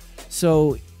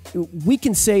 So we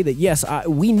can say that, yes,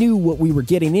 we knew what we were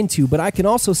getting into, but I can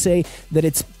also say that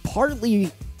it's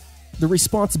partly the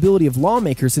responsibility of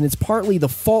lawmakers, and it's partly the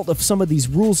fault of some of these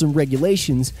rules and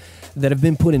regulations that have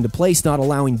been put into place, not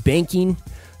allowing banking,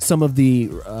 some of the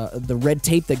red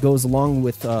tape that goes along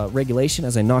with regulation,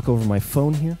 as I knock over my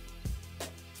phone here.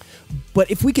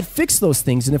 But if we could fix those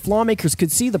things, and if lawmakers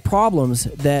could see the problems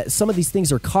that some of these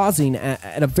things are causing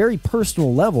at a very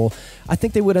personal level, I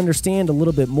think they would understand a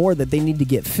little bit more that they need to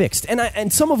get fixed.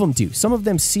 And some of them do. Some of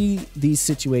them see these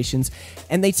situations,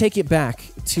 and they take it back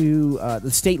to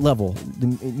the state level, the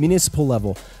municipal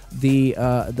level, the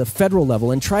federal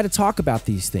level, and try to talk about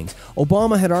these things.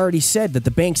 Obama had already said that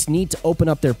the banks need to open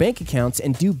up their bank accounts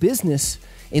and do business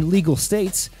in legal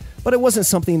states, but it wasn't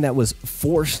something that was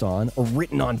forced on or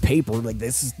written on paper, like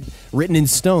this is written in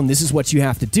stone, this is what you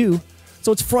have to do.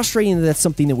 So it's frustrating that that's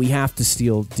something that we have to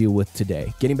still deal with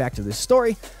today. Getting back to this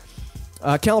story,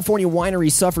 California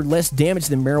wineries suffered less damage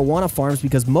than marijuana farms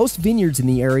because most vineyards in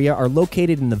the area are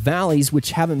located in the valleys,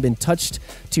 which haven't been touched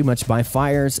too much by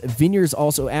fires. Vineyards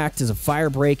also act as a fire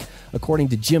break, according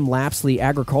to Jim Lapsley,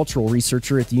 agricultural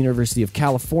researcher at the University of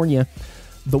California.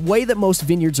 The way that most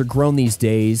vineyards are grown these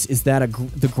days is that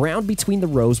the ground between the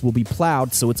rows will be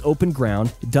plowed so it's open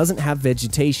ground. It doesn't have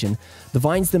vegetation. The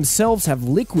vines themselves have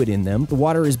liquid in them. The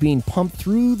water is being pumped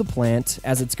through the plant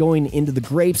as it's going into the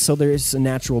grapes, so there's a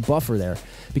natural buffer there.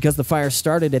 Because the fire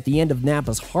started at the end of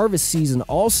Napa's harvest season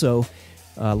also,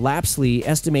 Lapsley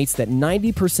estimates that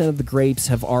 90% of the grapes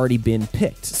have already been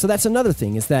picked. So that's another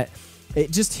thing, is that it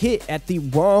just hit at the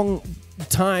wrong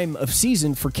time of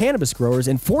season for cannabis growers,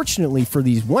 and fortunately for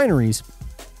these wineries,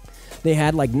 they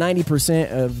had like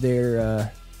 90% of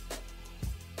their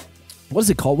what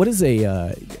is it called? What is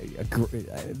the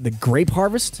grape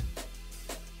harvest?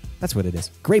 That's what it is.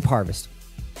 Grape harvest.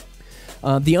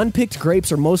 The unpicked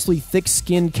grapes are mostly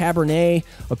thick-skinned Cabernet.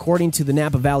 According to the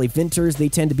Napa Valley Vintners, they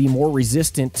tend to be more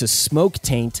resistant to smoke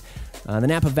taint. The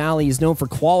Napa Valley is known for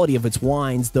quality of its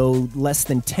wines, though less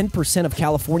than 10% of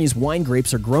California's wine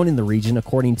grapes are grown in the region,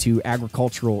 according to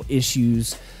Agricultural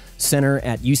Issues Center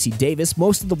at UC Davis.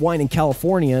 Most of the wine in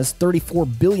California's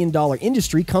 $34 billion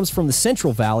industry comes from the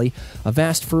Central Valley, a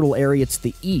vast fertile area to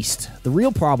the east. The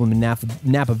real problem in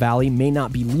Napa Valley may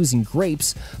not be losing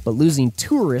grapes, but losing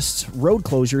tourists. Road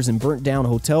closures and burnt-down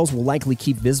hotels will likely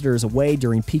keep visitors away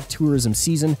during peak tourism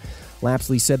season.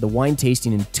 Lapsley said the wine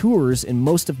tasting and tours in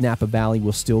most of Napa Valley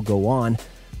will still go on,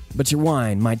 but your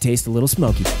wine might taste a little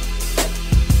smoky.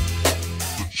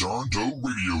 The John Doe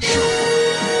Radio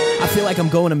Show. I feel like I'm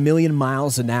going a million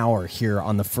miles an hour here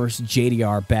on the first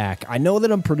JDR back. I know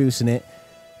that I'm producing it,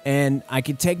 and I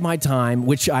can take my time,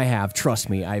 which I have. Trust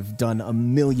me, I've done a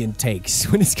million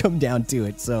takes when it's come down to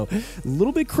it. So a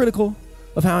little bit critical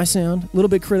of how I sound, a little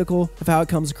bit critical of how it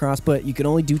comes across, but you can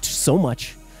only do so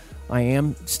much. I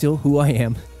am still who I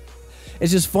am.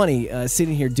 It's just funny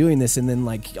sitting here doing this and then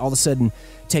like all of a sudden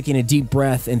taking a deep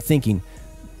breath and thinking,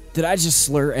 did I just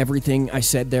slur everything I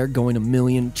said there going a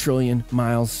million trillion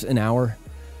miles an hour?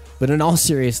 But in all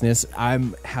seriousness,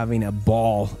 I'm having a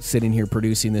ball sitting here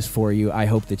producing this for you. I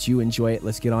hope that you enjoy it.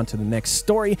 Let's get on to the next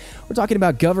story. We're talking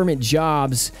about government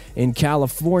jobs in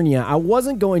California. I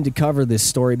wasn't going to cover this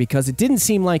story because it didn't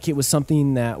seem like it was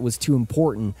something that was too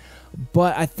important.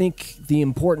 But I think the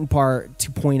important part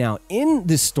to point out in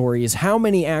this story is how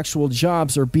many actual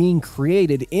jobs are being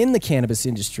created in the cannabis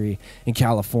industry in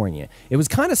California. It was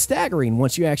kind of staggering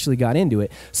once you actually got into it.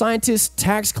 Scientists,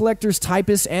 tax collectors,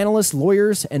 typists, analysts,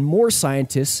 lawyers, and more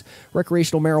scientists.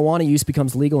 Recreational marijuana use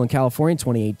becomes legal in California in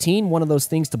 2018. One of those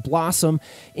things to blossom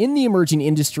in the emerging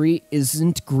industry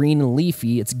isn't green and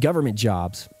leafy, it's government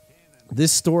jobs.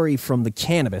 This story from The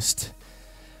Cannabist.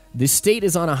 The state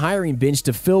is on a hiring binge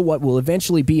to fill what will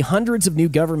eventually be hundreds of new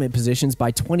government positions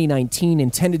by 2019,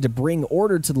 intended to bring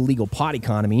order to the legal pot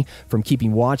economy, from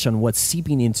keeping watch on what's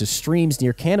seeping into streams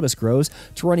near cannabis grows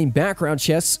to running background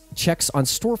checks on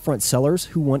storefront sellers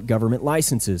who want government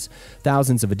licenses.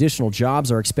 Thousands of additional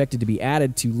jobs are expected to be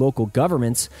added to local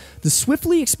governments. The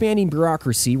swiftly expanding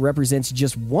bureaucracy represents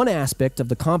just one aspect of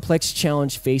the complex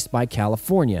challenge faced by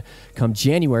California. Come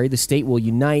January, the state will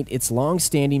unite its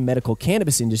long-standing medical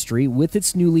cannabis industry with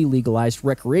its newly legalized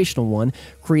recreational one,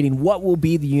 creating what will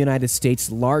be the United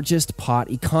States' largest pot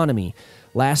economy.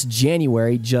 Last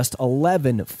January, just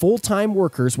 11 full-time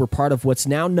workers were part of what's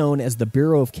now known as the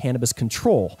Bureau of Cannabis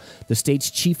Control, the state's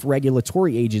chief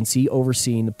regulatory agency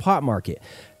overseeing the pot market.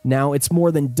 Now it's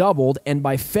more than doubled, and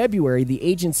by February, the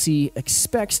agency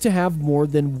expects to have more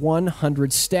than 100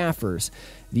 staffers.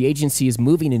 The agency is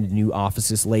moving into new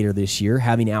offices later this year,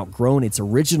 having outgrown its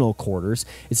original quarters.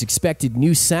 It's expected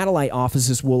new satellite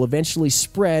offices will eventually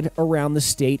spread around the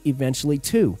state eventually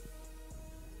too.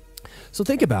 So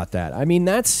think about that. I mean,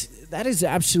 that is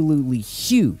absolutely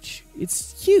huge.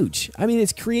 It's huge. I mean,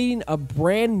 it's creating a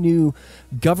brand new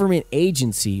government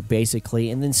agency, basically,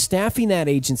 and then staffing that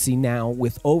agency now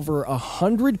with over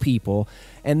 100 people,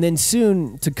 and then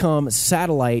soon to come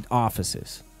satellite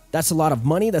offices. That's a lot of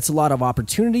money. That's a lot of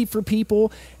opportunity for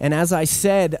people. And as I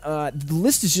said, the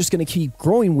list is just going to keep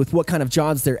growing with what kind of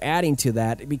jobs they're adding to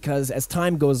that, because as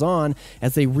time goes on,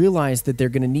 as they realize that they're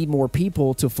going to need more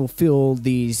people to fulfill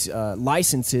these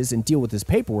licenses and deal with this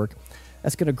paperwork,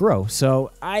 that's going to grow.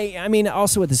 So, I mean,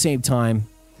 also at the same time,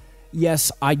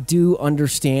 yes, I do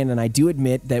understand and I do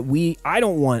admit that I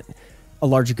don't want a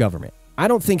larger government. I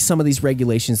don't think some of these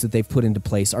regulations that they've put into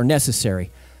place are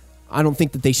necessary. I don't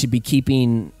think that they should be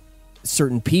keeping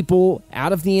certain people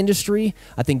out of the industry.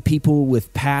 I think people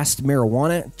with past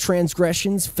marijuana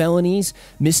transgressions, felonies,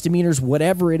 misdemeanors,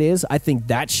 whatever it is, I think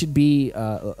that should be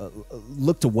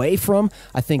looked away from.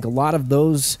 I think a lot of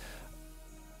those,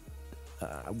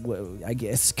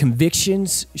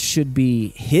 convictions should be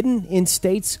hidden in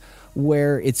states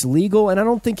where it's legal, and I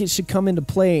don't think it should come into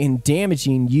play in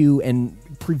damaging you and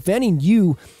preventing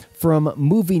you from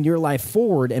moving your life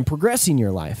forward and progressing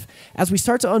your life. As we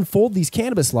start to unfold these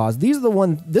cannabis laws, this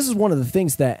is one of the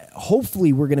things that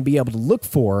hopefully we're going to be able to look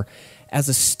for as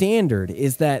a standard,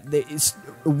 is that it's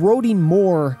eroding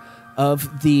more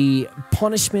of the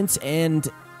punishments and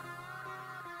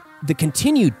the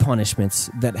continued punishments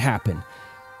that happen.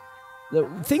 The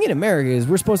thing in America is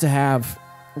we're supposed to have,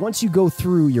 once you go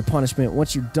through your punishment,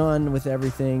 once you're done with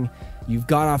everything, you've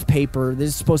got off paper, this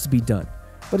is supposed to be done.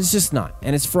 But it's just not,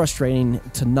 and it's frustrating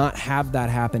to not have that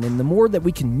happen, and the more that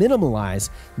we can minimize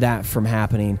that from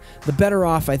happening, the better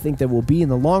off I think that we'll be in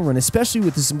the long run, especially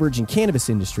with this emerging cannabis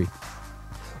industry.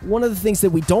 One of the things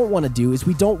that we don't want to do is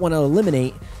we don't want to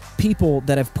eliminate people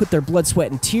that have put their blood,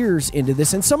 sweat, and tears into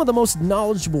this, and some of the most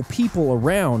knowledgeable people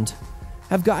around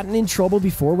have gotten in trouble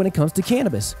before when it comes to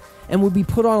cannabis, and would be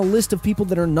put on a list of people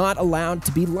that are not allowed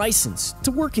to be licensed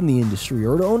to work in the industry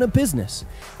or to own a business.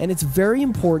 And it's very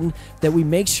important that we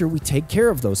make sure we take care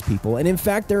of those people. And in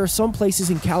fact, there are some places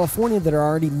in California that are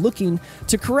already looking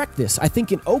to correct this. I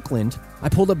think in Oakland, I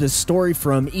pulled up this story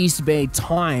from East Bay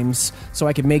Times so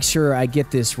I could make sure I get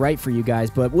this right for you guys,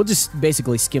 but we'll just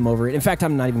basically skim over it. In fact,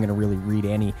 I'm not even going to really read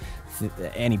any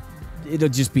it'll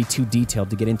just be too detailed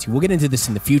to get into. We'll get into this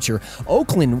in the future.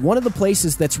 Oakland, one of the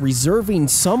places that's reserving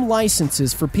some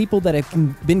licenses for people that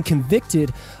have been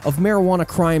convicted of marijuana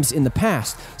crimes in the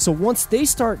past. So once they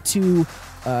start to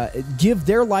give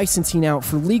their licensing out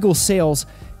for legal sales,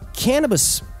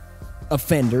 cannabis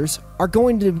offenders are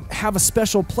going to have a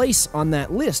special place on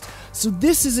that list. So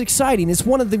this is exciting. It's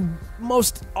one of the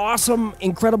most awesome,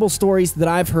 incredible stories that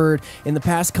I've heard in the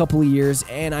past couple of years,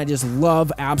 and I just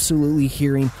love absolutely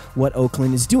hearing what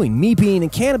Oakland is doing. Me being a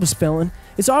cannabis felon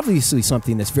is obviously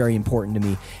something that's very important to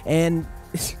me, and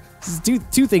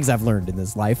two things I've learned in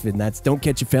this life, and that's don't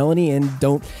catch a felony and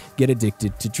don't get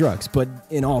addicted to drugs. But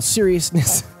in all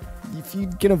seriousness, if you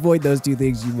can avoid those two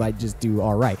things, you might just do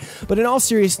all right. But in all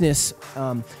seriousness,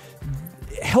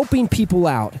 helping people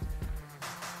out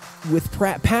with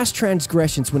past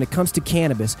transgressions when it comes to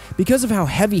cannabis, because of how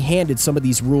heavy-handed some of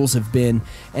these rules have been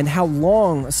and how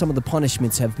long some of the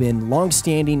punishments have been,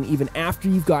 long-standing, even after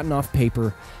you've gotten off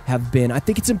paper, have been, I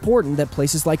think it's important that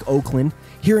places like Oakland,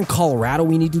 here in Colorado,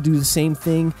 we need to do the same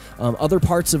thing, other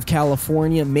parts of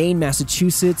California, Maine,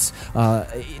 Massachusetts,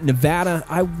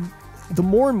 Nevada, the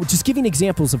more, just giving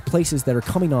examples of places that are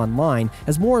coming online,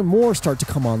 as more and more start to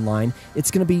come online,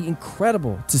 it's going to be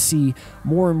incredible to see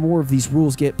more and more of these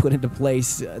rules get put into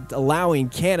place, allowing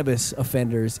cannabis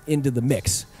offenders into the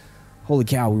mix. Holy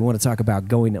cow, we want to talk about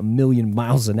going 1,000,000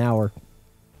 miles an hour.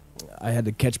 I had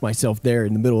to catch myself there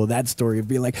in the middle of that story and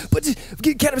be like, but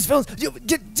cannabis felons,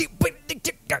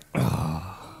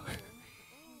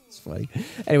 funny.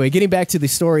 Anyway, getting back to the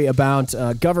story about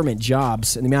government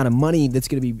jobs and the amount of money that's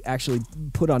going to be actually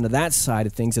put onto that side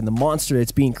of things and the monster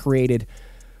that's being created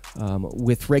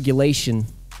with regulation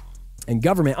and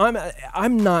government.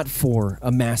 I'm not for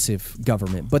a massive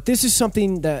government, but this is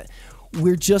something that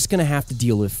we're just going to have to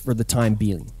deal with for the time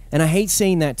being. And I hate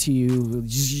saying that to you. You're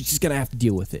just going to have to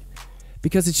deal with it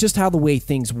because it's just how the way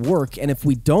things work. And if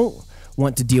we don't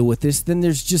want to deal with this, then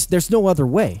there's no other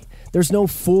way. There's no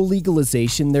full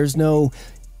legalization. There's no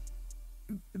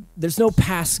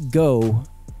pass go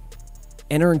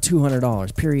and earn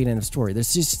 $200, period, end of story.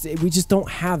 We just don't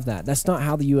have that. That's not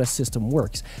how the U.S. system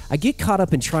works. I get caught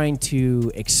up in trying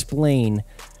to explain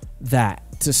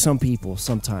that to some people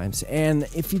sometimes. And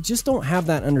if you just don't have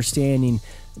that understanding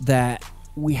that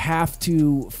we have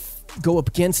to go up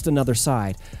against another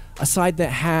side, a side that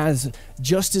has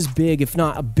just as big, if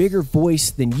not a bigger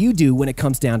voice than you do when it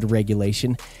comes down to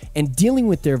regulation, and dealing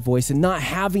with their voice and not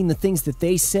having the things that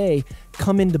they say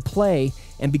come into play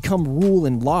and become rule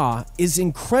and law is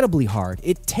incredibly hard.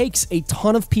 It takes a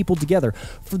ton of people together.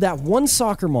 For that one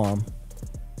soccer mom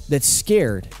that's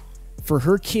scared for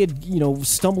her kid,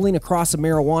 stumbling across a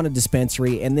marijuana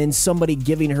dispensary and then somebody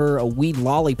giving her a weed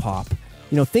lollipop,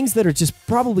 things that are just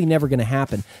probably never going to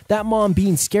happen. That mom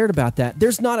being scared about that,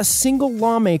 there's not a single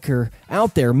lawmaker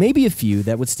out there, maybe a few,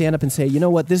 that would stand up and say, you know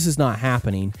what, this is not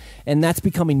happening. And that's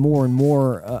becoming more and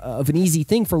more of an easy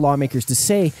thing for lawmakers to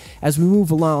say as we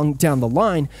move along down the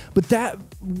line. But that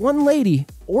one lady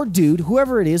or dude,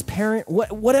 whoever it is, parent,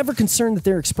 whatever concern that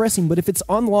they're expressing, but if it's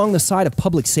along the side of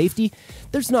public safety,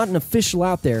 there's not an official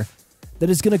out there that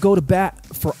is going to go to bat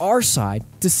for our side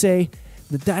to say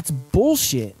that that's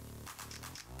bullshit.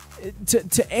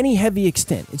 To any heavy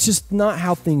extent. It's just not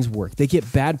how things work. They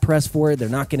get bad press for it. They're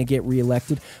not going to get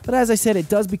reelected. But as I said, it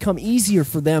does become easier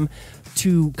for them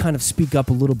to kind of speak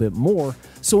up a little bit more.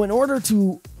 So in order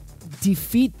to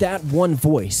defeat that one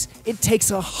voice, it takes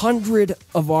 100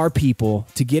 of our people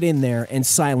to get in there and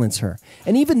silence her.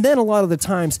 And even then, a lot of the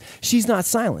times, she's not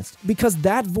silenced because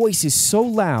that voice is so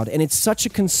loud and it's such a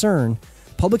concern.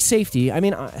 Public safety,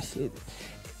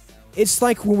 it's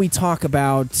like when we talk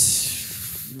about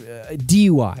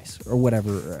DUIs or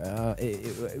whatever,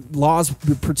 laws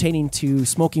pertaining to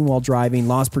smoking while driving,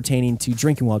 laws pertaining to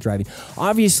drinking while driving.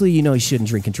 Obviously, you shouldn't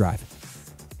drink and drive.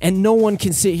 And no one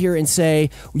can sit here and say,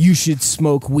 you should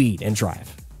smoke weed and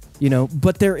drive.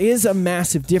 But there is a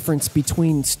massive difference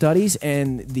between studies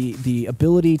and the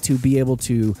ability to be able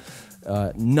to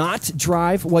not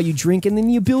drive while you drink, and then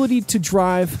the ability to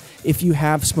drive if you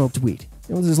have smoked weed.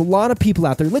 There's a lot of people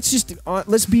out there.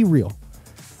 Let's be real.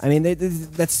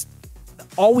 That's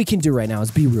all we can do right now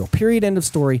is be real. Period. End of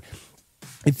story.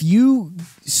 If you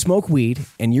smoke weed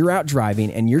and you're out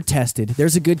driving and you're tested,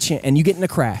 there's a good chance, and you get in a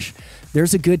crash,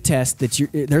 there's a good chance that you're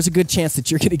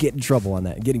going to get in trouble on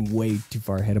that. I'm getting way too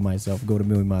far ahead of myself. Go to a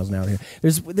million miles an hour here.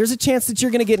 There's a chance that you're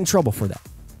going to get in trouble for that.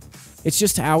 It's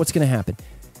just how it's going to happen.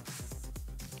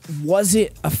 Was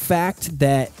it a fact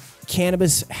that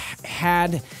cannabis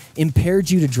had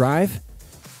impaired you to drive?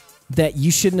 That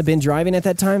you shouldn't have been driving at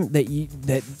that time, that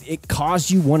it caused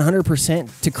you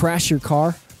 100% to crash your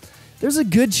car? There's a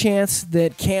good chance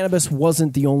that cannabis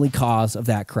wasn't the only cause of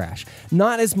that crash.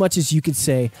 Not as much as you could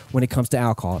say when it comes to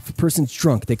alcohol. If a person's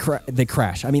drunk, they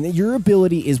crash. Your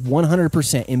ability is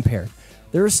 100% impaired.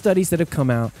 There are studies that have come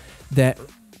out that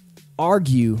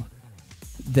argue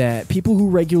that people who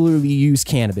regularly use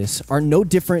cannabis are no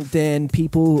different than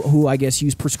people who, I guess,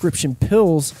 use prescription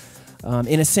pills,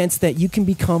 in a sense that you can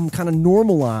become kind of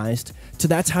normalized to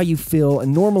that's how you feel,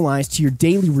 and normalized to your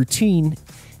daily routine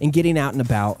and getting out and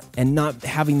about and not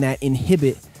having that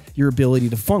inhibit your ability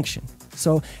to function.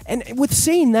 So, and with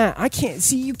saying that,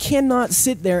 you cannot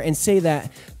sit there and say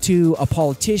that to a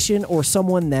politician or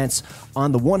someone that's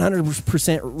on the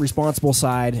 100% responsible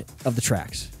side of the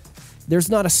tracks. There's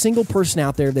not a single person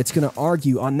out there that's going to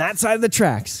argue on that side of the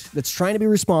tracks that's trying to be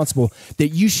responsible that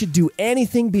you should do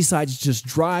anything besides just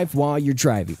drive while you're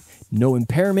driving. No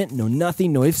impairment, no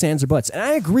nothing, no ifs, ands, or buts. And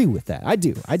I agree with that. I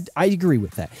do. I agree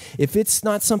with that. If it's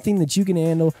not something that you can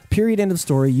handle, period, end of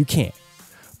story, you can't.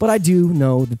 But I do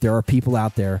know that there are people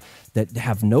out there that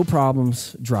have no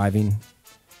problems driving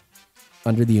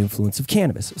under the influence of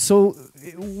cannabis. So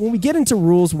when we get into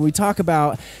rules, when we talk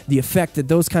about the effect that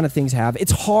those kind of things have,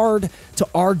 it's hard to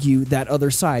argue that other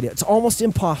side. It's almost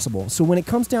impossible. So when it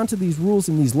comes down to these rules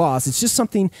and these laws, it's just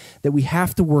something that we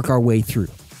have to work our way through.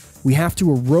 We have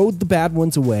to erode the bad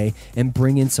ones away and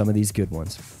bring in some of these good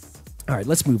ones. All right,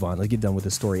 let's move on. Let's get done with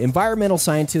this story. Environmental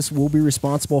scientists will be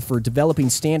responsible for developing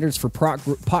standards for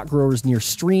pot growers near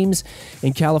streams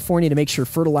in California to make sure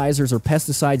fertilizers or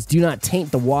pesticides do not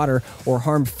taint the water or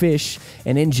harm fish.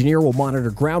 An engineer will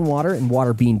monitor groundwater and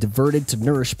water being diverted to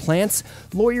nourish plants.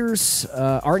 Lawyers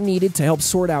are needed to help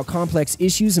sort out complex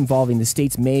issues involving the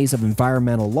state's maze of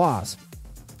environmental laws.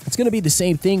 It's going to be the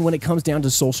same thing when it comes down to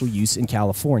social use in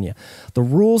California. The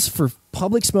rules for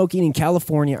public smoking in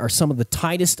California are some of the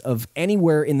tightest of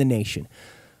anywhere in the nation.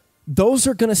 Those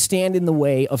are going to stand in the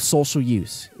way of social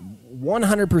use.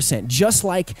 100%. Just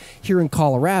like here in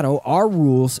Colorado, our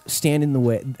rules stand in the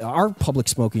way. Our public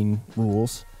smoking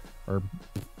rules, or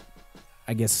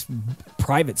I guess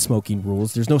private smoking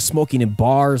rules. There's no smoking in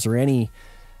bars or any,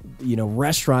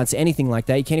 restaurants, anything like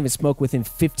that. You can't even smoke within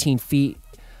 15 feet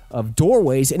of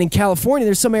doorways. And in California,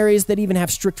 there's some areas that even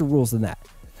have stricter rules than that.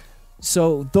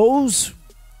 So those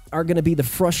are going to be the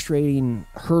frustrating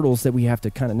hurdles that we have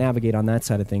to kind of navigate on that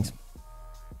side of things.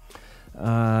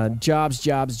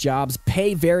 Jobs.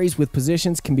 Pay varies with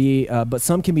positions, but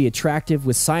some can be attractive,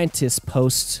 with scientists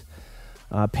posts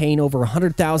paying over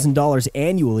 $100,000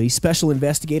 annually. Special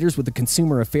investigators with the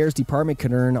Consumer Affairs Department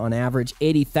can earn on average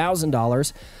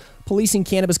 $80,000. Policing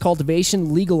cannabis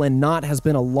cultivation, legal and not, has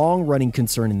been a long-running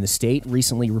concern in the state.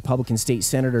 Recently, Republican State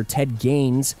Senator Ted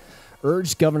Gaines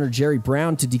urged Governor Jerry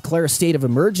Brown to declare a state of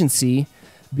emergency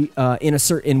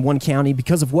in one county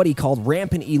because of what he called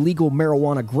rampant illegal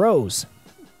marijuana grows.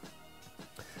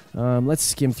 Let's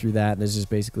skim through that. There's just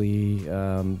basically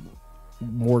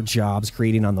more jobs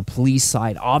creating on the police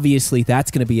side. Obviously,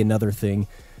 that's going to be another thing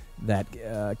that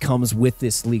comes with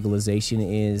this legalization,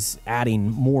 is adding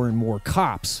more and more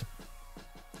cops.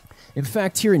 In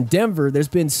fact, here in Denver, there's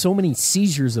been so many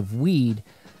seizures of weed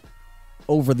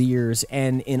over the years,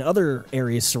 and in other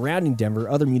areas surrounding Denver,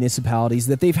 other municipalities,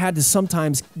 that they've had to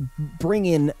sometimes bring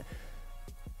in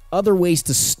other ways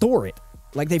to store it.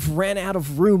 Like they've ran out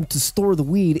of room to store the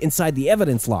weed inside the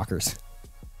evidence lockers.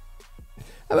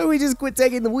 How about we just quit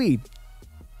taking the weed?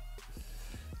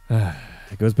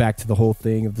 It goes back to the whole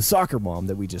thing of the soccer mom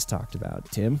that we just talked about,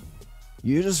 Tim.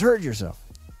 You just heard yourself.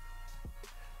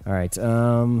 All right,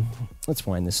 let's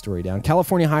wind this story down.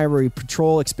 California Highway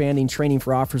Patrol expanding training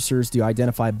for officers to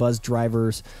identify buzz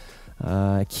drivers.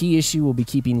 Key issue will be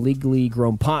keeping legally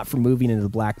grown pot from moving into the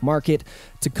black market.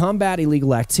 To combat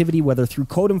illegal activity, whether through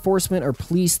code enforcement or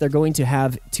police, they're going to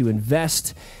have to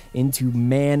invest into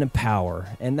manpower.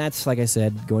 And that's, like I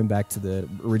said, going back to the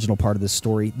original part of this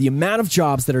story, the amount of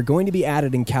jobs that are going to be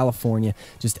added in California,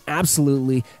 just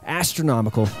absolutely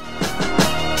astronomical.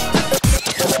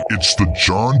 It's the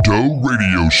John Doe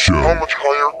Radio Show. How much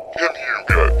higher can you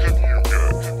get?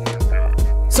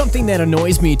 Something that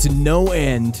annoys me to no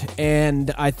end,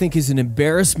 and I think is an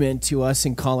embarrassment to us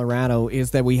in Colorado,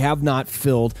 is that we have not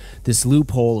filled this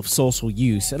loophole of social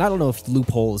use. And I don't know if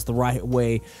loophole is the right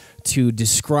way to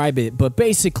describe it, but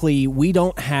basically we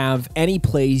don't have any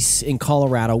place in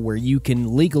Colorado where you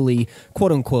can legally,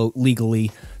 quote-unquote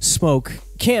legally, smoke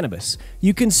cannabis.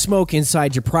 You can smoke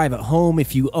inside your private home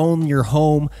if you own your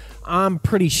home. I'm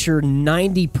pretty sure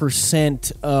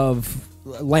 90% of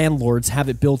landlords have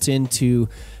it built into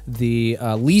the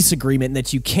lease agreement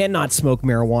that you cannot smoke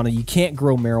marijuana. You can't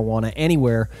grow marijuana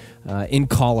anywhere in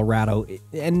Colorado.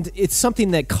 And it's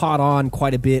something that caught on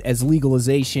quite a bit as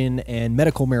legalization and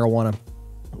medical marijuana.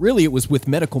 Really, it was with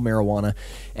medical marijuana.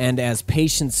 And as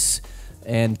patients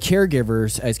and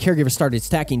caregivers started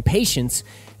stacking patients,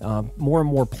 more and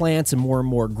more plants and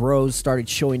more grows started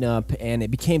showing up, and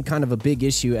it became kind of a big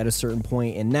issue at a certain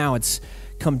point. And now it's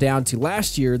come down to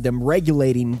last year them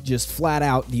regulating just flat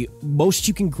out the most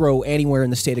you can grow anywhere in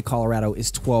the state of Colorado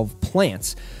is 12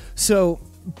 plants. So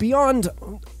beyond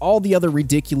all the other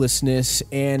ridiculousness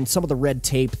and some of the red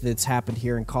tape that's happened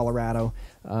here in Colorado,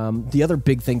 the other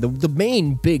big thing, the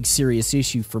main big serious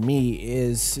issue for me,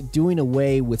 is doing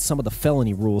away with some of the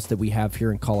felony rules that we have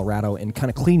here in Colorado and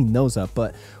kind of cleaning those up.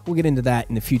 But we'll get into that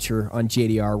in the future on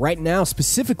JDR. Right now,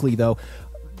 specifically though,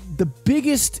 the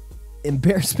biggest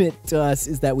embarrassment to us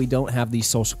is that we don't have these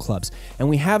social clubs, and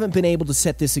we haven't been able to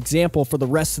set this example for the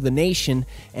rest of the nation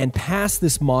and pass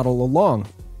this model along.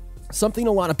 Something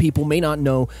a lot of people may not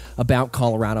know about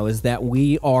Colorado is that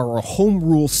we are a home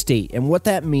rule state, and what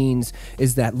that means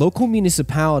is that local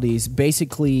municipalities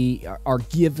basically are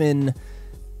given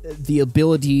the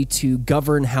ability to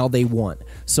govern how they want.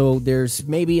 So there's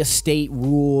maybe a state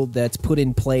rule that's put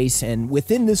in place, and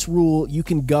within this rule you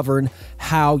can govern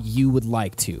how you would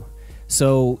like to.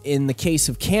 So in the case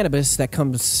of cannabis, that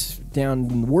comes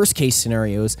down in the worst case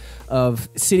scenarios of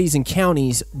cities and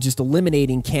counties just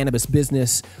eliminating cannabis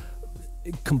business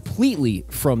completely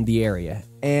from the area.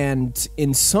 And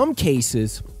in some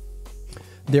cases,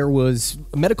 there was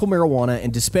medical marijuana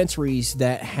and dispensaries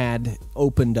that had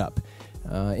opened up.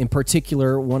 In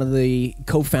particular, one of the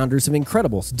co-founders of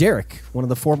Incredibles, Derek, one of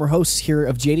the former hosts here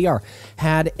of JDR,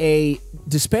 had a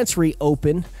dispensary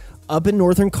open up in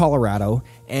northern Colorado,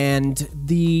 and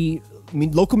the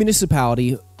local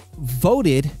municipality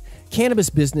voted cannabis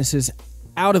businesses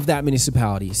out of that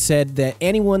municipality, said that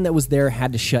anyone that was there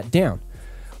had to shut down.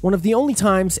 One of the only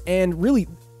times, and really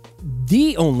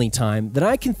the only time that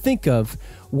I can think of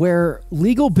where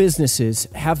legal businesses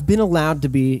have been allowed to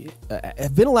be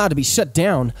shut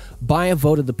down by a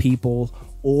vote of the people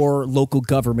or local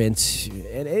government.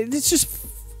 And it's just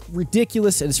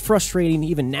ridiculous, and it's frustrating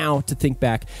even now to think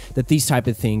back that these type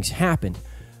of things happened.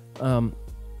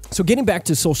 So getting back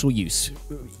to social use,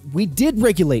 we did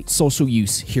regulate social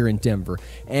use here in Denver,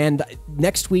 and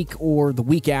next week or the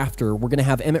week after, we're going to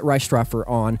have Emmett Reistroffer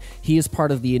on. He is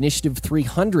part of the Initiative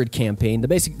 300 campaign. The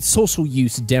basic social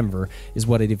use Denver is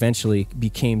what it eventually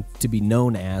became to be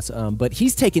known as, but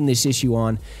he's taken this issue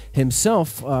on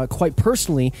himself quite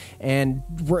personally and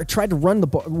tried to run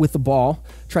with the ball,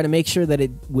 try to make sure that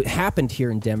it happened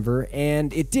here in Denver,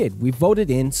 and it did. We voted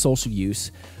in social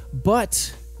use,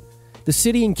 but the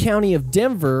city and county of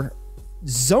Denver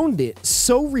zoned it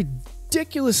so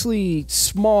ridiculously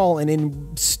small and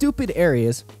in stupid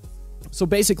areas. So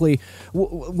basically,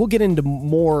 we'll get into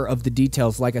more of the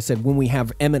details, like I said, when we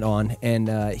have Emmett on,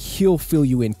 and he'll fill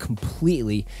you in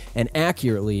completely and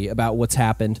accurately about what's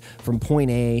happened from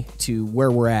point A to where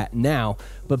we're at now.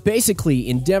 But basically,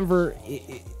 in Denver,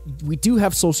 we do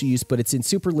have social use, but it's in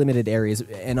super limited areas.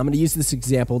 And I'm going to use this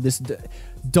example.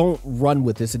 Don't run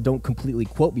with this and don't completely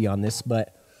quote me on this,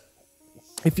 but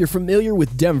if you're familiar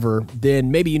with Denver,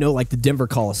 then maybe you know like the Denver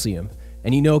Coliseum,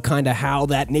 and you know kind of how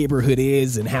that neighborhood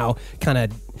is and how kind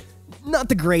of not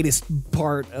the greatest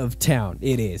part of town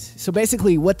it is. So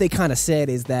basically what they kind of said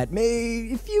is that,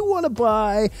 if you want to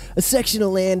buy a section of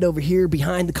land over here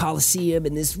behind the Coliseum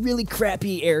in this really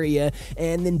crappy area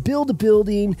and then build a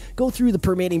building, go through the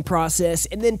permitting process,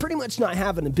 and then pretty much not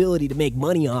have an ability to make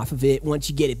money off of it once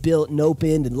you get it built and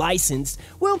opened and licensed,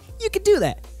 well, you could do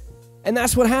that. And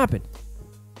that's what happened.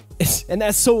 And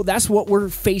that's what we're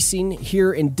facing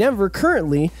here in Denver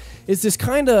currently, is this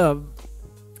kind of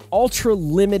ultra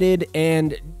limited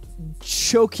and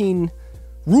choking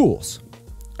rules.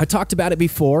 I talked about it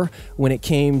before when it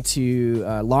came to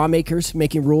lawmakers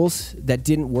making rules that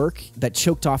didn't work, that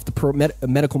choked off the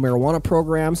medical marijuana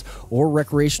programs or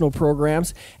recreational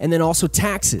programs, and then also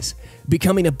taxes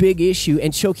becoming a big issue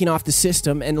and choking off the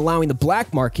system and allowing the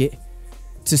black market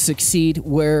to succeed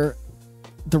where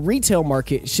the retail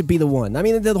market should be the one. I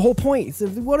mean, the whole point is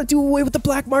if we want to do away with the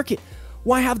black market,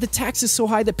 why have the taxes so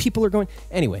high that people are going...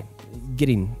 Anyway,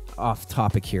 getting off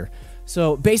topic here.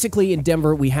 So basically in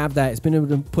Denver, we have that. It's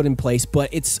been put in place, but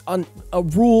it's a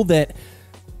rule that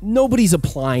nobody's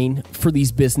applying for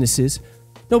these businesses.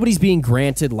 Nobody's being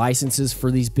granted licenses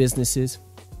for these businesses.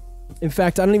 In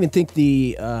fact, I don't even think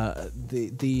the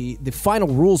final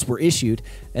rules were issued,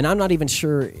 and I'm not even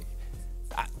sure...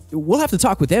 We'll have to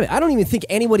talk with them. I don't even think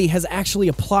anybody has actually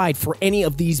applied for any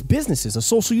of these businesses, a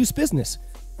social use business.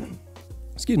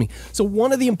 Excuse me. So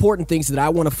one of the important things that I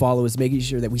want to follow is making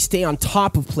sure that we stay on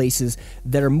top of places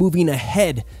that are moving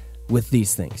ahead with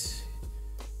these things.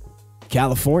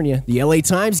 California, the LA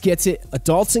Times gets it.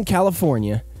 Adults in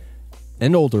California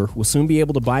and older will soon be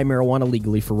able to buy marijuana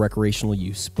legally for recreational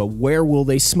use. But where will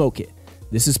they smoke it?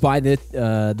 This is by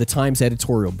the Times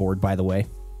editorial board, by the way.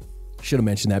 Should have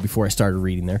mentioned that before I started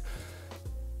reading there.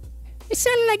 It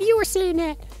sounded like you were saying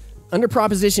that. Under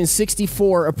Proposition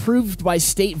 64, approved by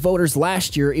state voters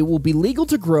last year, it will be legal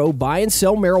to grow, buy, and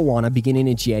sell marijuana beginning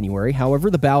in January.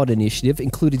 However, the ballot initiative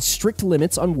included strict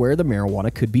limits on where the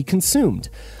marijuana could be consumed.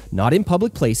 Not in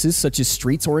public places, such as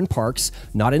streets or in parks,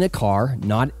 not in a car,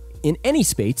 not in any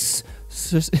space.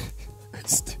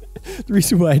 The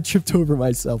reason why I tripped over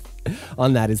myself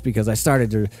on that is because I started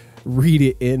to read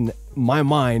it in my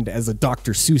mind as a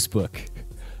Dr. Seuss book.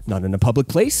 Not in a public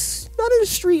place, not in a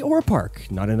street or a park,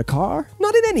 not in a car,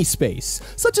 not in any space,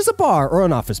 such as a bar or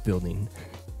an office building.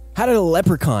 How did a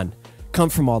leprechaun come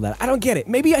from all that? I don't get it.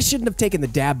 Maybe I shouldn't have taken the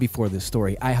dab before this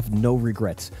story. I have no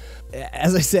regrets.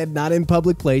 As I said, not in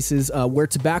public places where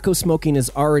tobacco smoking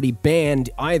is already banned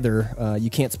either. You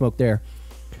can't smoke there.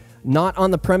 Not on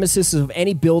the premises of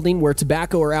any building where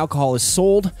tobacco or alcohol is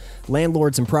sold.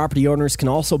 Landlords and property owners can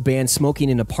also ban smoking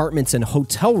in apartments and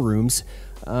hotel rooms.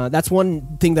 That's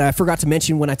one thing that I forgot to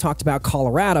mention when I talked about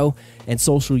Colorado and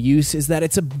social use, is that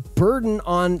it's a burden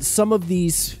on some of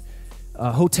these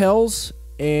hotels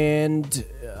and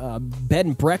bed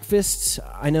and breakfasts.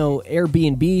 I know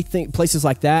Airbnb, places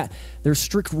like that. There's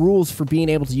strict rules for being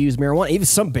able to use marijuana. Even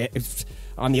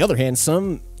on the other hand,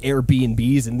 some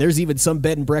Airbnbs, and there's even some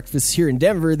bed and breakfasts here in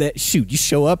Denver that, you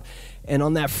show up and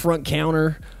on that front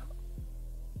counter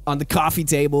on the coffee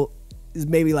table is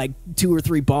maybe like 2 or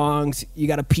 3 bongs. You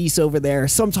got a piece over there.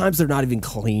 Sometimes they're not even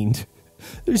cleaned.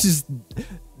 They're just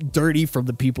dirty from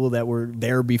the people that were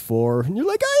there before. And you're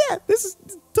like, oh yeah, this is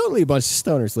totally a bunch of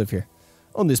stoners live here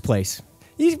on this place.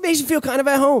 It makes you feel kind of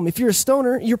at home. If you're a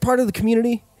stoner, you're part of the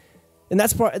community. And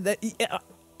that's part that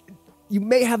you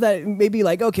may have that, maybe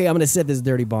like, okay, I'm going to set this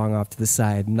dirty bong off to the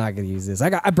side. I'm not going to use this.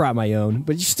 I brought my own,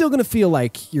 but you're still going to feel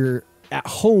like you're at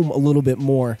home a little bit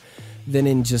more than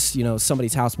in just,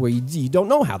 somebody's house where you don't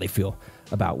know how they feel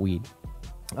about weed.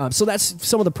 So that's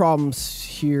some of the problems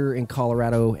here in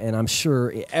Colorado, and I'm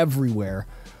sure everywhere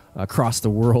across the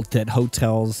world that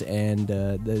hotels and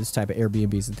those type of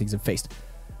Airbnbs and things have faced.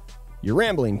 You're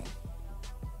rambling.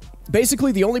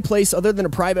 Basically, the only place other than a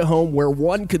private home where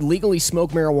one could legally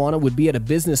smoke marijuana would be at a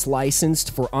business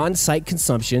licensed for on-site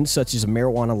consumption, such as a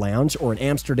marijuana lounge or an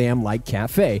Amsterdam-like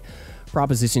cafe.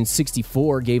 Proposition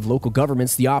 64 gave local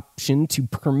governments the option to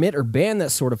permit or ban that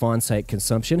sort of on-site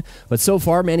consumption, but so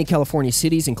far, many California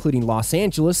cities, including Los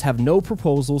Angeles, have no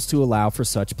proposals to allow for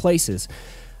such places.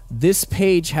 This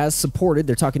page has supported,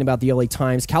 they're talking about the LA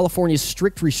Times, California's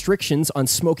strict restrictions on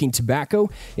smoking tobacco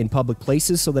in public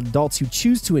places so that adults who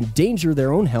choose to endanger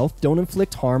their own health don't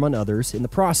inflict harm on others in the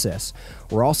process.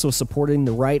 We're also supporting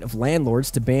the right of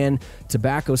landlords to ban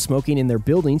tobacco smoking in their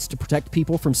buildings to protect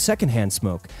people from secondhand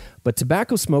smoke. But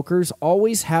tobacco smokers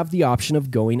always have the option of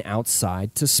going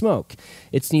outside to smoke.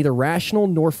 It's neither rational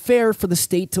nor fair for the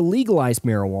state to legalize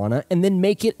marijuana and then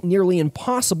make it nearly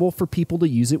impossible for people to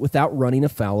use it without running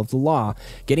afoul of the law.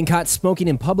 Getting caught smoking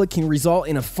in public can result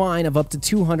in a fine of up to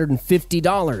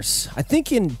 $250. I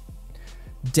think in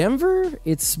Denver,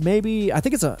 is it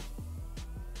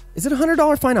a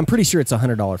 $100 fine? I'm pretty sure it's a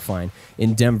 $100 fine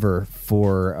in Denver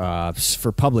for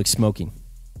public smoking.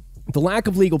 The lack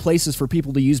of legal places for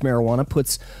people to use marijuana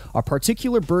puts a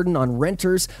particular burden on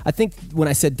renters. I think when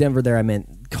I said Denver there, I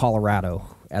meant Colorado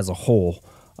as a whole.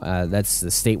 That's the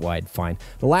statewide fine.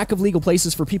 The lack of legal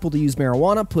places for people to use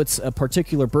marijuana puts a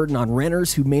particular burden on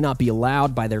renters who may not be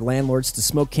allowed by their landlords to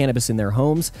smoke cannabis in their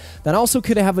homes. That also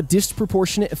could have a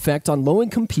disproportionate effect on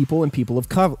low-income people and people of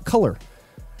color.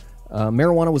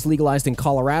 Marijuana was legalized in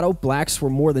Colorado. Blacks were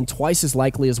more than twice as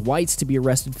likely as whites to be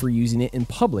arrested for using it in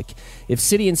public. If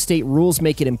city and state rules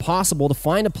make it impossible to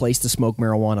find a place to smoke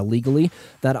marijuana legally,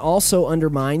 that also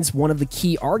undermines one of the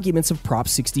key arguments of Prop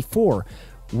 64,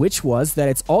 which was that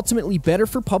it's ultimately better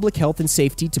for public health and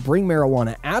safety to bring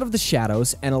marijuana out of the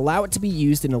shadows and allow it to be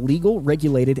used in a legal,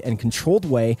 regulated, and controlled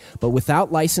way, but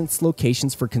without licensed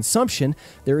locations for consumption.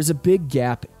 There is a big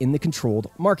gap in the controlled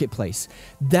marketplace.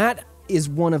 That is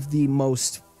one of the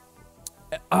most...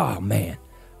 Oh, man.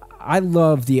 I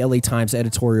love the LA Times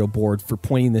editorial board for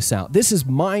pointing this out. This is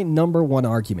my number one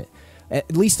argument,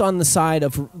 at least on the side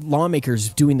of lawmakers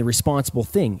doing the responsible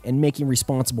thing and making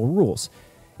responsible rules.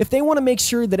 If they want to make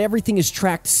sure that everything is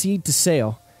tracked seed to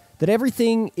sale, that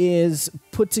everything is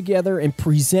put together and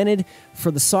presented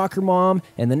for the soccer mom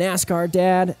and the NASCAR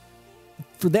dad,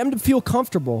 for them to feel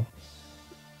comfortable,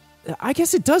 I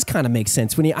guess it does kind of make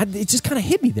sense. It just kind of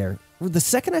hit me there. The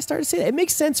second I started saying it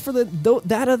makes sense for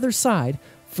that other side,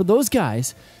 for those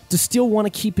guys, to still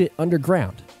want to keep it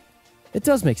underground. It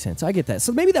does make sense. I get that.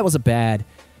 So maybe that was a bad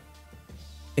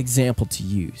example to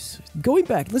use. Going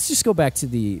back, let's just go back to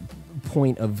the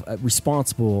point of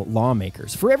responsible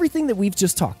lawmakers. For everything that we've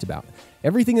just talked about,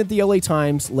 everything that the LA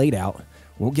Times laid out,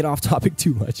 won't get off topic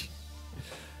too much.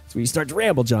 So you start to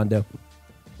ramble, John Doe.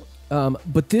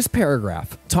 But this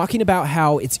paragraph, talking about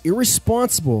how it's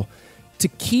irresponsible to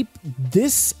keep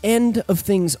this end of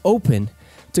things open,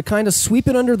 to kind of sweep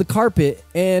it under the carpet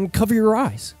and cover your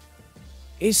eyes,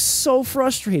 is so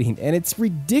frustrating. And it's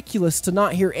ridiculous to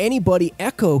not hear anybody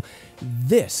echo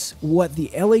this, what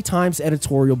the LA Times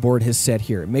editorial board has said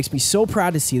here. It makes me so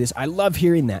proud to see this. I love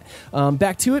hearing that.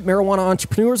 Back to it, marijuana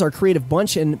entrepreneurs are a creative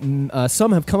bunch, and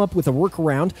some have come up with a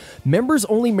workaround.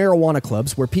 Members-only marijuana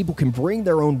clubs where people can bring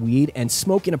their own weed and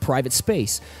smoke in a private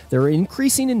space. They're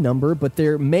increasing in number, but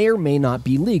they may or may not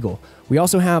be legal. We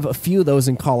also have a few of those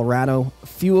in Colorado. A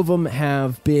few of them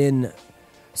have been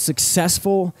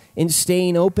successful in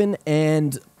staying open,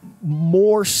 and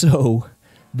more so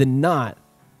than not,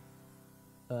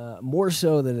 more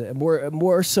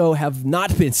so have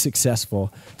not been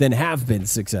successful than have been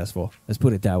successful. Let's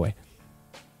put it that way.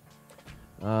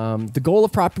 The goal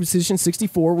of Proposition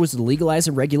 64 was to legalize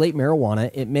and regulate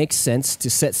marijuana. It makes sense to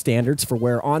set standards for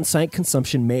where on-site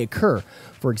consumption may occur,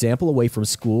 for example, away from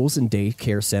schools and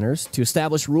daycare centers, to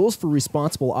establish rules for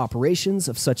responsible operations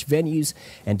of such venues,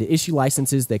 and to issue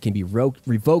licenses that can be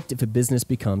revoked if a business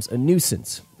becomes a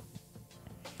nuisance.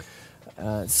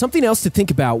 Something else to think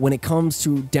about when it comes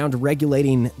down to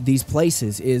regulating these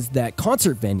places is that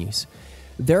concert venues.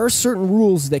 There are certain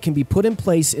rules that can be put in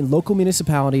place in local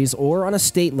municipalities or on a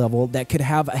state level that could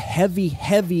have a heavy,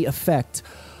 heavy effect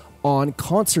on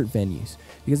concert venues,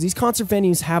 because these concert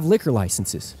venues have liquor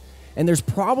licenses. And there's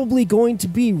probably going to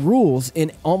be rules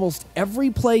in almost every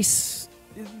place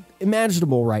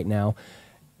imaginable right now,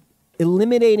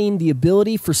 eliminating the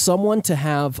ability for someone to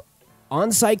have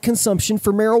on-site consumption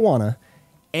for marijuana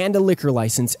and a liquor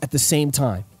license at the same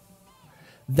time.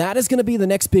 That is going to be the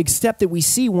next big step that we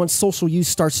see once social use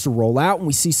starts to roll out and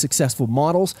we see successful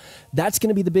models. That's going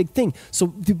to be the big thing.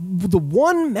 So the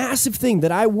one massive thing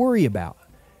that I worry about,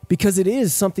 because it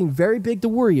is something very big to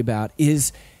worry about,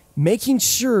 is making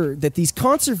sure that these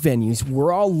concert venues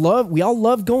we all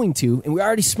love going to, and we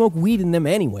already smoke weed in them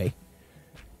anyway,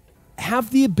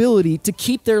 have the ability to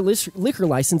keep their liquor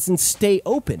license and stay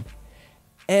open.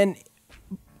 And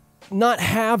not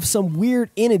have some weird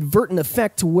inadvertent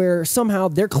effect to where somehow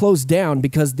they're closed down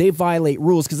because they violate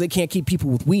rules because they can't keep people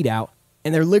with weed out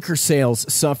and their liquor sales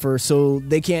suffer, so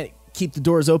they can't keep the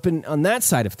doors open on that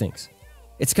side of things.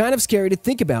 It's kind of scary to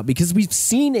think about because we've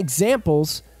seen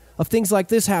examples of things like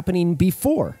this happening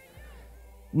before.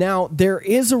 Now, there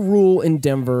is a rule in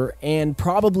Denver and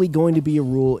probably going to be a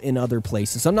rule in other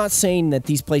places. I'm not saying that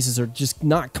these places are just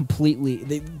not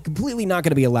completely not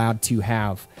going to be allowed to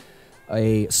have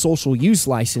a social use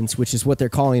license, which is what they're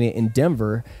calling it in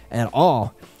Denver, at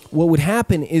all. What would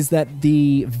happen is that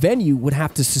the venue would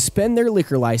have to suspend their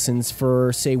liquor license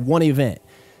for, say, one event.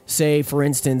 Say, for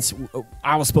instance,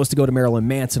 I was supposed to go to Marilyn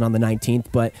Manson on the 19th,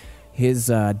 but his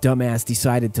dumbass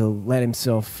decided to let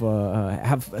himself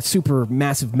have a super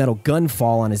massive metal gun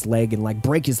fall on his leg and like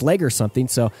break his leg or something.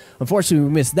 So unfortunately,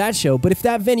 we missed that show. But if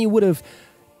that venue would have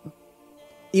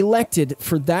elected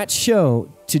for that show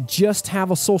to just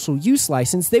have a social use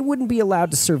license, they wouldn't be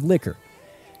allowed to serve liquor.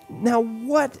 Now,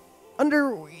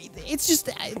 it's just,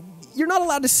 you're not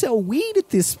allowed to sell weed at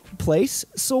this place,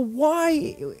 so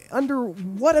why, under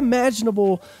what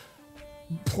imaginable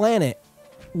planet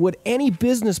would any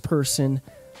business person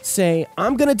say,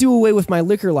 I'm going to do away with my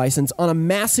liquor license on a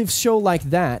massive show like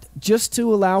that just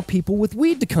to allow people with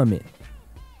weed to come in?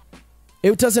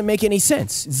 It doesn't make any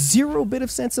sense. Zero bit of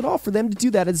sense at all for them to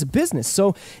do that as a business.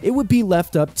 So it would be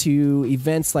left up to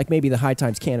events like maybe the High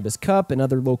Times Cannabis Cup and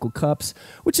other local cups,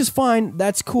 which is fine.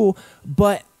 That's cool.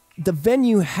 But the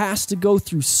venue has to go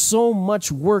through so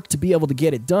much work to be able to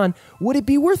get it done. Would it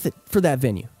be worth it for that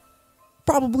venue?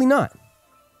 Probably not.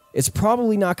 It's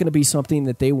probably not going to be something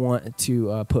that they want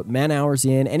to put man hours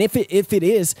in. And if it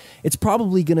is, it's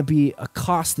probably going to be a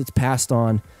cost that's passed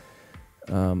on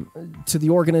to the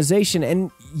organization. And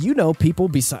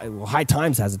people High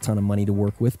Times has a ton of money to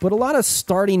work with, but a lot of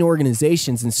starting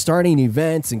organizations and starting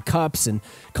events and cups and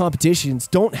competitions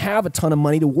don't have a ton of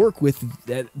money to work with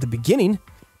at the beginning.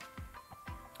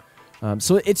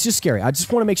 So it's just scary. I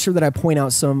just want to make sure that I point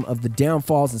out some of the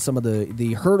downfalls and some of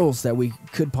the hurdles that we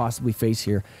could possibly face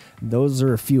here. Those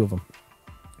are a few of them.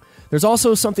 There's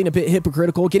also something a bit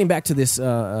hypocritical. Getting back to this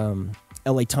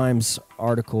LA Times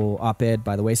article, op-ed,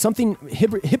 by the way, something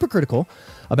hypocritical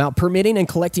about permitting and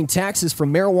collecting taxes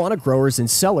from marijuana growers and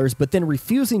sellers, but then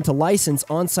refusing to license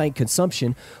on-site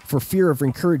consumption for fear of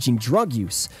encouraging drug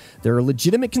use. There are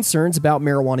legitimate concerns about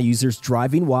marijuana users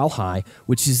driving while high,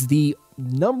 which is the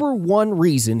number one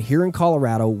reason here in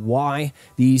Colorado why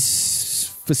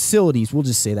these facilities, we'll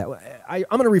just say that, I'm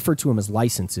going to refer to them as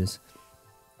licenses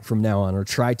from now on, or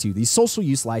try to. These social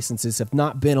use licenses have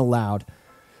not been allowed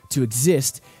to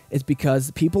exist. Is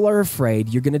because people are afraid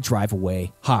you're going to drive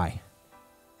away high.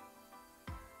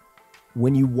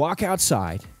 When you walk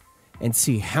outside and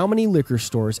see how many liquor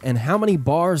stores and how many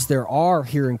bars there are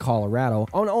here in Colorado,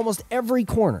 on almost every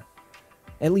corner,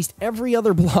 at least every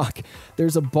other block,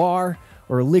 there's a bar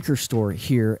or a liquor store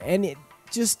here, and it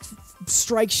just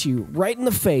strikes you right in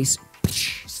the face,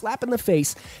 slap in the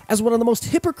face, as one of the most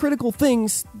hypocritical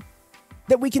things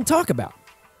that we can talk about.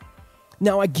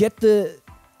 Now, I get the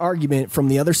argument from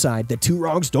the other side that two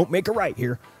wrongs don't make a right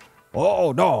here.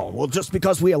 Oh, no, well, just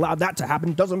because we allowed that to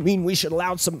happen doesn't mean we should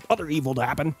allow some other evil to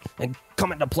happen and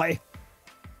come into play.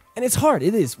 And it's hard.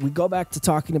 It is. We go back to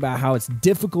talking about how it's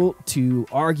difficult to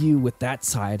argue with that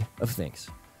side of things.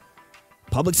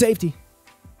 Public safety.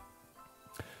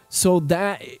 So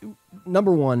that,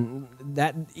 number one,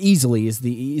 that easily is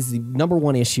the number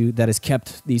one issue that has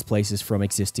kept these places from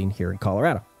existing here in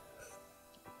Colorado.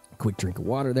 Quick drink of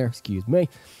water there, excuse me.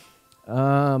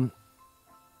 But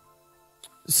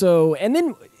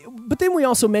then we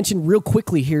also mentioned real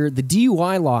quickly here the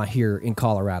DUI law here in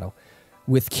Colorado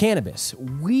with cannabis.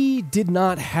 We did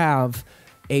not have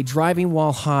a driving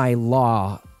while high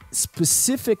law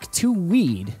specific to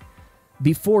weed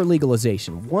before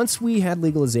legalization. Once we had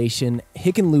legalization,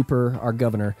 Hickenlooper, our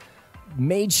governor,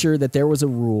 made sure that there was a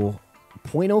rule,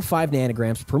 0.05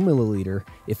 nanograms per milliliter.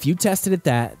 If you tested at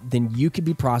that, then you could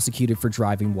be prosecuted for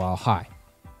driving while high.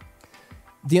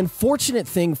 The unfortunate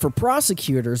thing for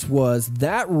prosecutors was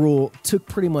that rule took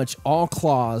pretty much all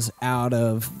clause out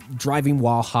of driving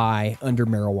while high under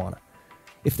marijuana.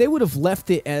 If they would have left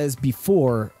it as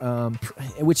before,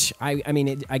 which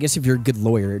I guess if you're a good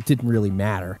lawyer, it didn't really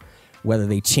matter whether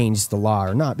they changed the law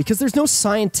or not, because there's no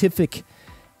scientific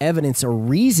evidence or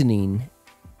reasoning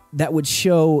that would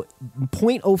show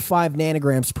 0.05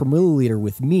 nanograms per milliliter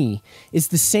with me is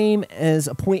the same as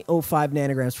a 0.05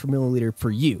 nanograms per milliliter for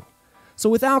you. So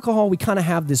with alcohol, we kind of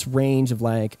have this range of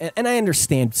like, and I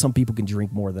understand some people can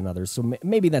drink more than others, so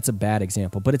maybe that's a bad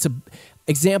example, but it's an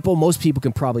example most people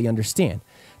can probably understand.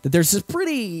 That there's this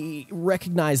pretty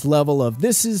recognized level of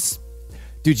this is,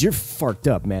 dude, you're farked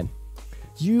up, man.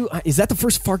 Is that the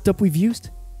first farked up we've used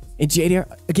in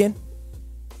JDR again?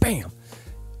 Bam.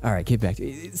 All right, get back to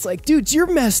it. It's like, dude,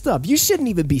 you're messed up. You shouldn't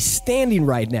even be standing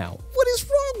right now. What is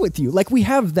wrong with you? Like, we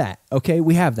have that, okay?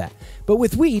 We have that. But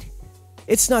with weed,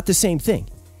 it's not the same thing.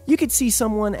 You could see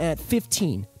someone at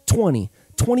 15, 20,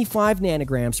 25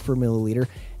 nanograms per milliliter,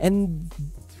 and,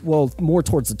 well, more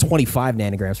towards the 25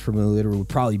 nanograms per milliliter would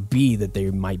probably be that they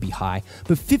might be high.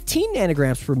 But 15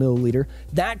 nanograms per milliliter,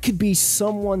 that could be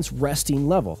someone's resting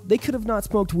level. They could have not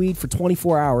smoked weed for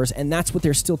 24 hours, and that's what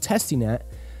they're still testing at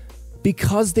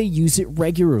because they use it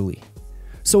regularly.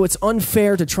 So it's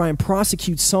unfair to try and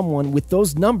prosecute someone with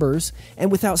those numbers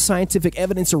and without scientific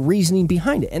evidence or reasoning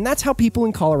behind it. And that's how people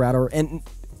in Colorado and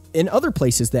in other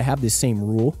places that have this same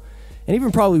rule, and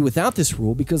even probably without this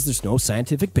rule because there's no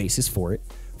scientific basis for it,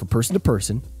 for person to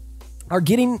person, are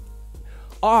getting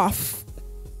off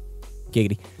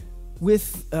giggity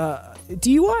with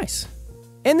DUIs.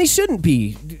 And they shouldn't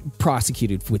be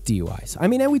prosecuted with DUIs. I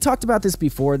mean, and we talked about this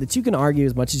before, that you can argue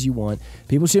as much as you want.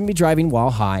 People shouldn't be driving while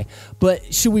high.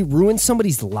 But should we ruin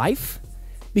somebody's life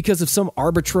because of some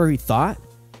arbitrary thought?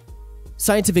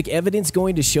 Scientific evidence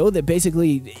going to show that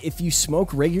basically if you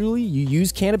smoke regularly, you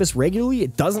use cannabis regularly,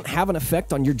 it doesn't have an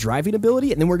effect on your driving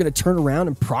ability, and then we're going to turn around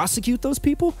and prosecute those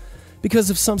people because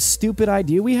of some stupid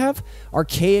idea we have?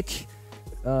 Archaic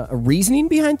reasoning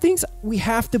behind things? We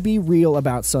have to be real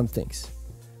about some things.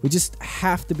 We just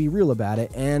have to be real about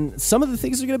it. And some of the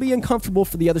things are going to be uncomfortable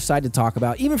for the other side to talk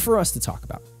about, even for us to talk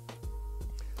about.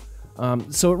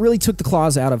 So it really took the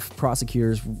claws out of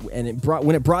prosecutors, and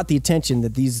when it brought the attention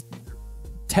that these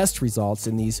test results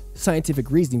and these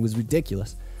scientific reasoning was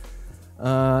ridiculous.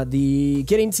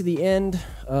 Getting to the end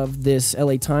of this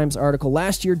LA Times article,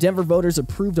 last year, Denver voters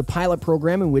approved a pilot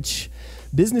program in which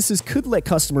businesses could let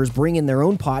customers bring in their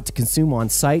own pot to consume on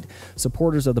site.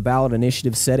 Supporters of the ballot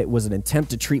initiative said it was an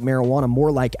attempt to treat marijuana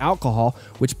more like alcohol,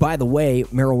 which, by the way,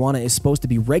 marijuana is supposed to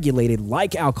be regulated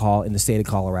like alcohol in the state of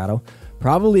Colorado.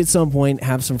 Probably at some point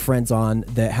have some friends on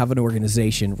that have an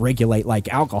organization regulate like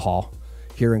alcohol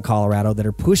here in Colorado that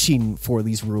are pushing for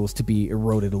these rules to be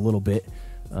eroded a little bit.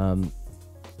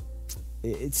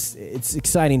 It's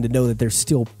exciting to know that there's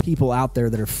still people out there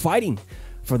that are fighting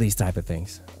for these type of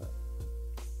things.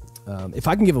 If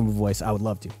I can give them a voice, I would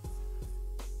love to.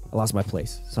 I lost my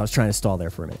place, so I was trying to stall there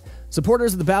for a minute.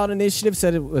 Supporters of the ballot initiative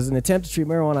said it was an attempt to treat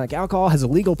marijuana like alcohol as a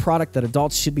legal product that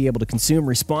adults should be able to consume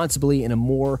responsibly in a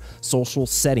more social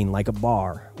setting, like a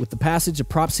bar. With the passage of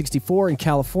Prop 64 in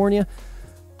California,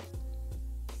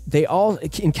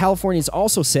 Californians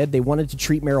also said they wanted to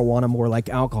treat marijuana more like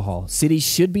alcohol. Cities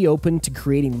should be open to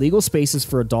creating legal spaces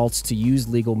for adults to use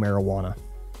legal marijuana.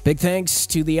 Big thanks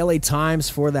to the LA Times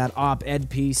for that op-ed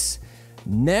piece.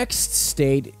 Next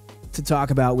state to talk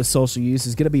about with social use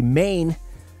is going to be Maine.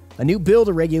 A new bill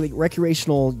to regulate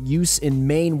recreational use in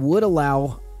Maine would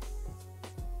allow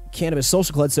cannabis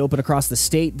social clubs to open across the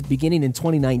state beginning in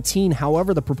 2019.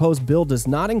 However, the proposed bill does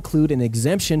not include an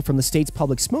exemption from the state's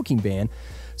public smoking ban,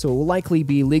 so it will likely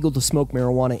be legal to smoke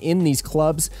marijuana in these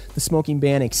clubs. The smoking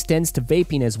ban extends to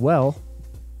vaping as well.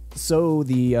 So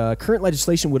the current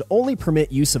legislation would only permit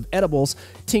use of edibles,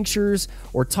 tinctures,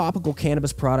 or topical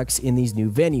cannabis products in these new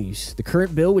venues. The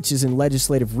current bill, which is in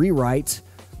legislative rewrite,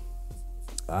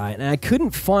 and I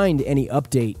couldn't find any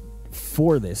update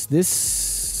for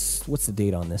this. What's the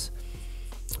date on this?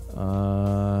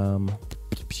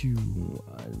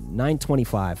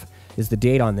 9/25 is the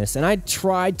date on this. And I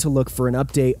tried to look for an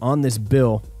update on this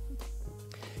bill,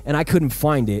 and I couldn't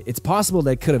find it. It's possible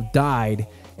that it could have died,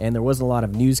 and there wasn't a lot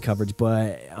of news coverage,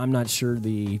 but I'm not sure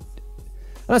the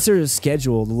legislative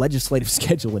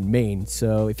schedule in Maine.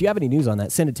 So if you have any news on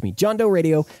that, send it to me,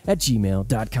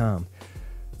 johndoeradio@gmail.com.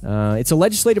 It's a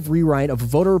legislative rewrite of a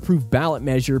voter-approved ballot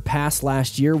measure passed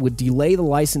last year would delay the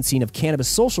licensing of cannabis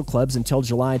social clubs until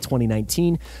July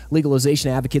 2019.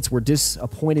 Legalization advocates were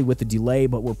disappointed with the delay,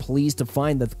 but were pleased to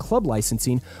find that the club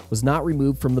licensing was not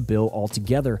removed from the bill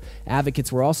altogether.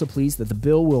 Advocates were also pleased that the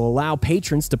bill will allow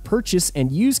patrons to purchase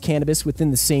and use cannabis within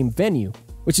the same venue,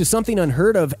 which is something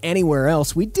unheard of anywhere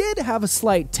else. We did have a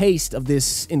slight taste of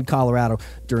this in Colorado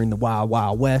during the Wild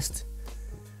Wild West.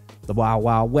 The Wild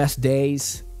Wild West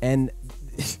days. And,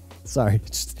 sorry,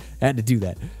 just had to do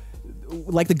that.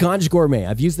 Like the Ganja Gourmet.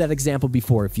 I've used that example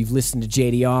before. If you've listened to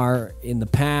JDR in the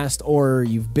past or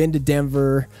you've been to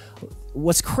Denver,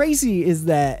 what's crazy is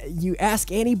that you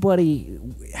ask anybody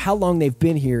how long they've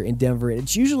been here in Denver, and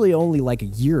it's usually only like a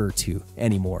year or two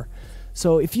anymore.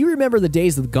 So if you remember the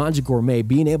days of the Ganja Gourmet,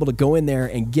 being able to go in there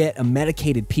and get a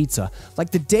medicated pizza, like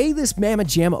the day this Mamma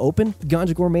Jamma opened, the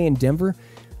Ganja Gourmet in Denver,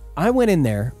 I went in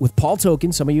there with Paul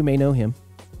Token. Some of you may know him.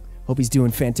 Hope he's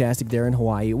doing fantastic there in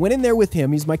Hawaii. Went in there with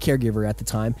him. He's my caregiver at the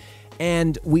time.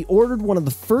 And we ordered one of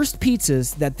the first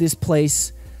pizzas that this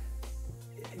place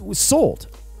was sold.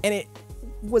 And it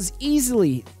was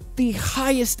easily the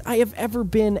highest I have ever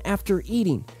been after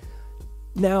eating.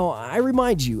 Now, I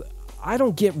remind you, I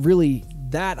don't get really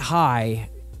that high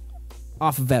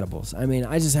off of edibles. I mean,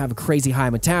 I just have a crazy high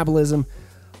metabolism.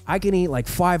 I can eat like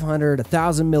 500,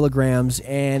 1,000 milligrams,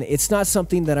 and it's not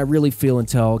something that I really feel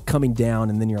until coming down,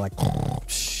 and then you're like,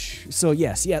 so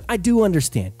yes, yeah, I do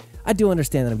understand. I do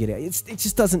understand that I'm getting it. It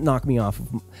just doesn't knock me on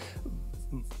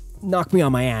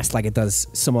my ass like it does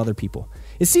some other people.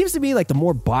 It seems to be like the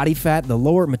more body fat, the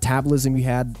lower metabolism you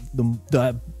had,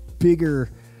 the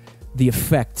bigger the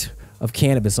effect of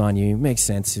cannabis on you. It makes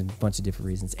sense in a bunch of different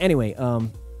reasons. Anyway,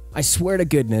 I swear to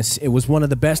goodness, it was one of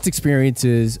the best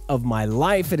experiences of my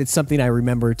life, and it's something I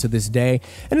remember to this day,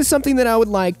 and it's something that I would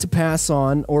like to pass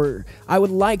on, or I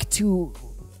would like to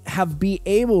be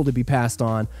able to be passed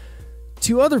on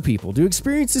to other people to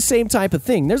experience the same type of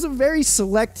thing. There's a very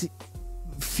select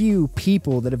few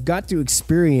people that have got to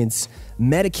experience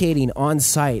medicating on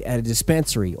site at a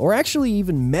dispensary, or actually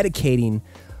even medicating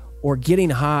or getting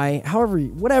high,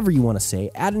 whatever you want to say,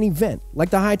 at an event,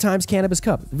 like the High Times Cannabis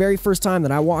Cup. The very first time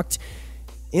that I walked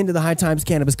into the High Times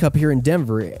Cannabis Cup here in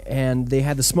Denver, and they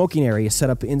had the smoking area set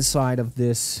up inside of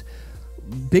this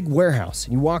big warehouse.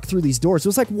 You walk through these doors. It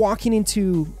was like walking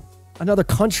into another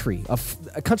country,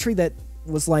 a country that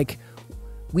was like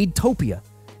Weedtopia,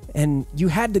 and you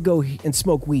had to go and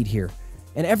smoke weed here.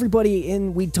 And everybody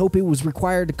in Weedtopia was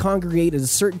required to congregate at a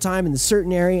certain time in a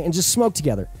certain area and just smoke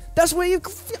together. That's what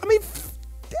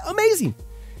amazing.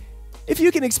 If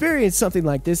you can experience something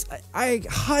like this, I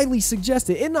highly suggest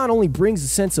it. It not only brings a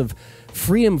sense of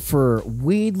freedom for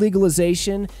weed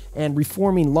legalization and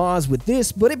reforming laws with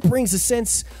this, but it brings a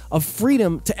sense of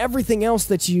freedom to everything else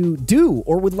that you do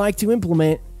or would like to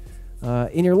implement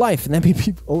in your life. And that made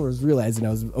people realizing I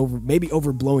was maybe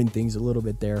overblowing things a little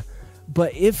bit there.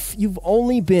 But if you've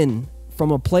only been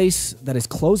from a place that is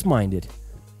closed-minded,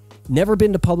 never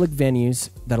been to public venues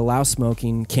that allow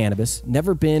smoking cannabis,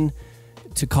 never been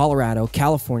to Colorado,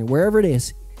 California, wherever it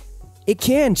is, it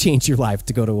can change your life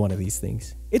to go to one of these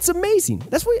things. It's amazing.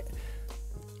 That's what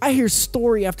I hear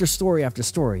story after story after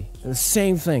story. The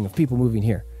same thing of people moving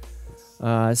here.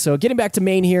 So getting back to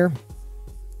Maine here,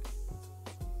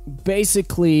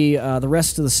 basically the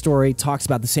rest of the story talks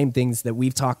about the same things that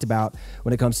we've talked about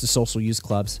when it comes to social use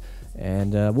clubs.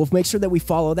 And we'll make sure that we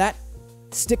follow that.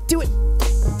 Stick to it.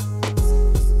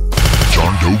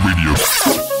 John Doe Radio.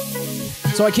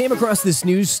 So I came across this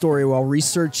news story while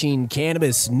researching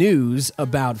cannabis news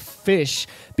about fish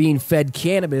being fed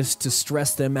cannabis to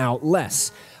stress them out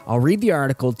less. I'll read the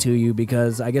article to you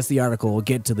because I guess the article will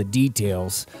get to the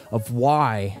details of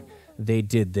why they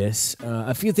did this.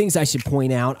 A few things I should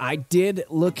point out. I did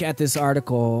look at this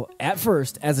article at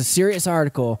first as a serious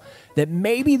article that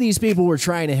maybe these people were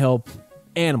trying to help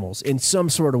animals in some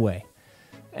sort of way.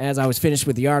 As I was finished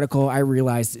with the article, I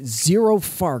realized 0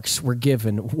 farks were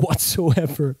given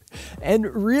whatsoever. And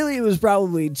really, it was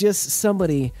probably just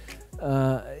somebody,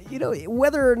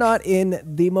 whether or not in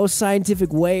the most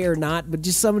scientific way or not, but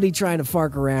just somebody trying to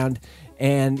fark around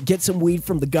and get some weed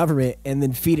from the government and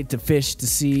then feed it to fish to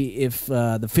see if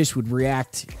the fish would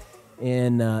react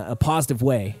in a positive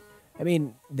way. I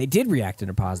mean, they did react in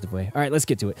a positive way. All right, let's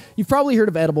get to it. You've probably heard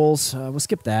of edibles. We'll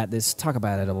skip that. Let's talk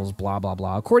about edibles, blah, blah,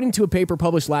 blah. According to a paper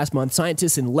published last month,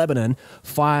 scientists in Lebanon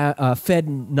fed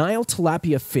Nile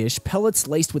tilapia fish pellets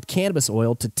laced with cannabis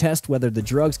oil to test whether the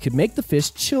drugs could make the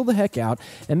fish chill the heck out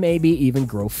and maybe even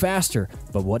grow faster.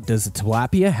 But what does the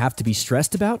tilapia have to be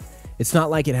stressed about? It's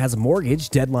not like it has a mortgage,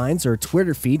 deadlines, or a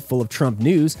Twitter feed full of Trump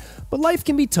news, but life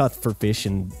can be tough for fish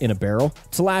in a barrel.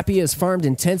 Tilapia is farmed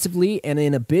intensively, and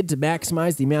in a bid to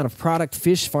maximize the amount of product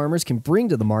fish farmers can bring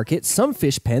to the market, some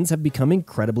fish pens have become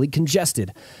incredibly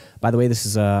congested. By the way, this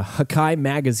is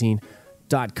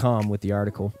HakkaiMagazine.com with the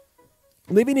article.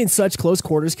 Living in such close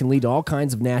quarters can lead to all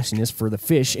kinds of nastiness for the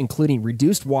fish, including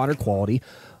reduced water quality,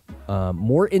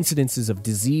 more incidences of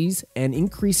disease, and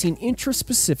increasing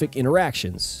intraspecific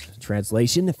interactions.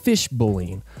 Translation, fish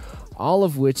bullying. All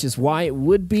of which is why it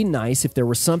would be nice if there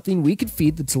were something we could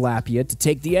feed the tilapia to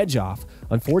take the edge off.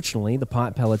 Unfortunately, the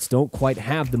pot pellets don't quite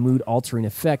have the mood-altering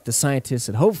effect the scientists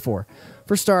had hoped for.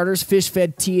 For starters,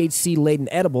 fish-fed THC-laden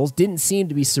edibles didn't seem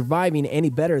to be surviving any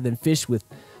better than fish with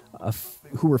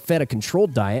who were fed a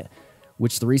controlled diet,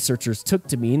 which the researchers took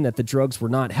to mean that the drugs were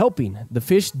not helping the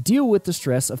fish deal with the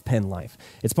stress of pen life.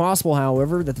 It's possible,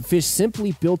 however, that the fish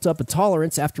simply built up a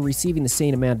tolerance after receiving the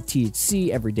same amount of THC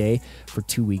every day for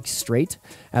 2 weeks straight.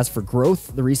 As for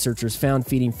growth, the researchers found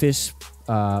feeding fish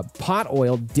pot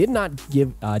oil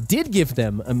did give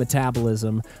them a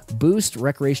metabolism boost.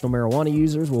 Recreational marijuana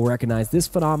users will recognize this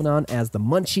phenomenon as the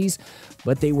munchies,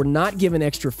 but they were not given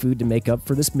extra food to make up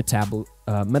for this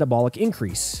metabolic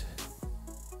increase.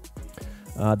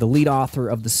 The lead author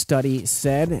of the study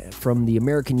said from the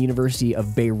American University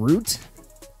of Beirut,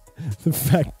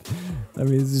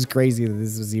 this is crazy that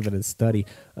this was even a study.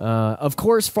 Of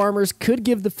course, farmers could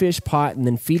give the fish pot and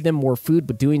then feed them more food,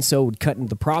 but doing so would cut into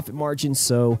the profit margin,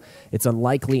 so it's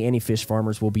unlikely any fish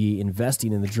farmers will be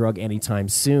investing in the drug anytime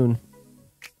soon.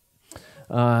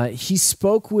 He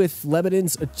spoke with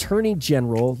Lebanon's Attorney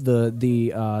General,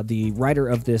 the writer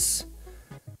of this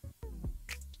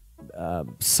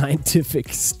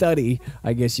scientific study,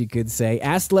 I guess you could say,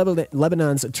 asked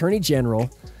Lebanon's Attorney General,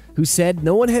 who said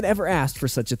no one had ever asked for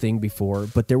such a thing before,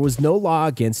 but there was no law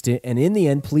against it, and in the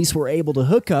end, police were able to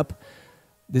hook up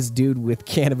this dude with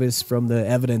cannabis from the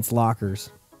evidence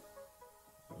lockers.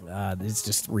 It's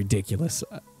just ridiculous.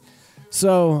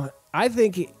 So I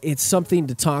think it's something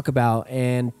to talk about,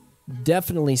 and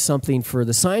definitely something for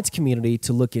the science community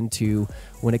to look into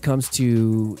when it comes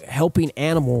to helping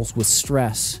animals with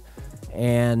stress,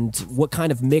 and what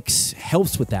kind of mix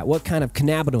helps with that. What kind of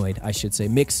cannabinoid, I should say,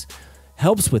 mix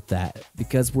helps with that,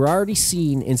 because we're already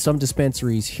seeing in some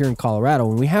dispensaries here in Colorado,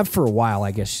 and we have for a while,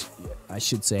 I guess I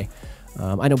should say.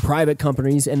 I know private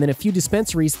companies and then a few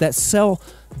dispensaries that sell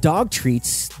dog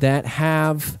treats that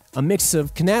have a mix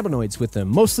of cannabinoids with them,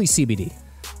 mostly CBD.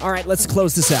 All right, let's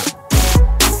close this out.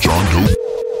 John Doe.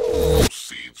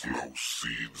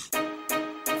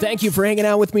 Thank you for hanging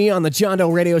out with me on the John Doe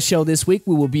Radio Show this week.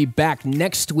 We will be back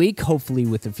next week, hopefully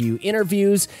with a few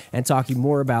interviews and talking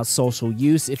more about social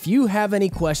use. If you have any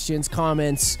questions,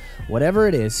 comments, whatever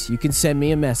it is, you can send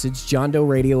me a message,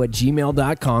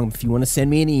 johndoeradio@gmail.com. If you want to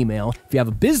send me an email. If you have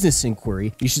a business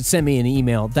inquiry, you should send me an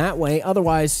email that way.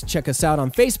 Otherwise, check us out on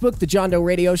Facebook, the John Doe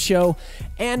Radio Show,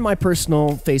 and my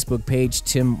personal Facebook page,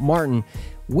 Tim Martin.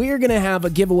 We're going to have a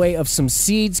giveaway of some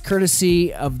seeds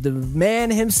courtesy of the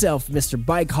man himself, Mr.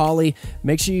 Bike Holly.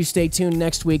 Make sure you stay tuned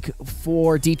next week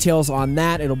for details on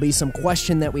that. It'll be some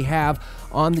question that we have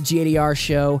on the JDR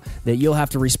show that you'll have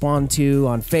to respond to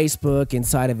on Facebook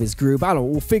inside of his group. I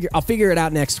don't know. I'll figure it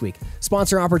out next week.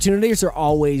 Sponsor opportunities are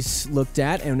always looked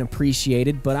at and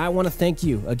appreciated, but I want to thank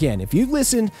you again. If you've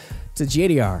listened to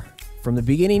JDR from the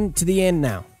beginning to the end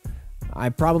now, I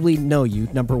probably know you,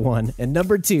 number one. And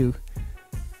number two,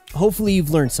 hopefully you've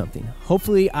learned something.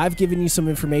 Hopefully I've given you some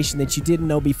information that you didn't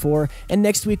know before, and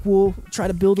next week we'll try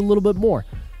to build a little bit more.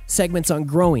 Segments on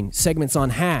growing, segments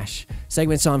on hash,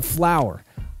 segments on flower.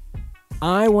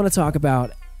 I want to talk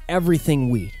about everything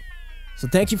weed. So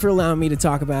thank you for allowing me to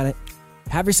talk about it.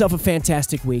 Have yourself a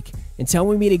fantastic week. Until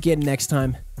we meet again next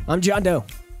time, I'm John Doe.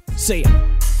 See ya.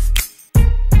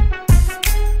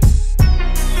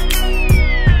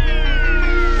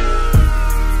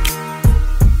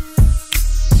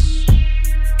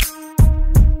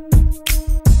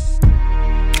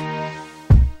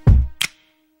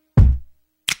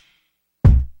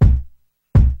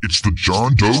 It's the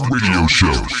John Doe Radio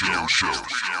Show.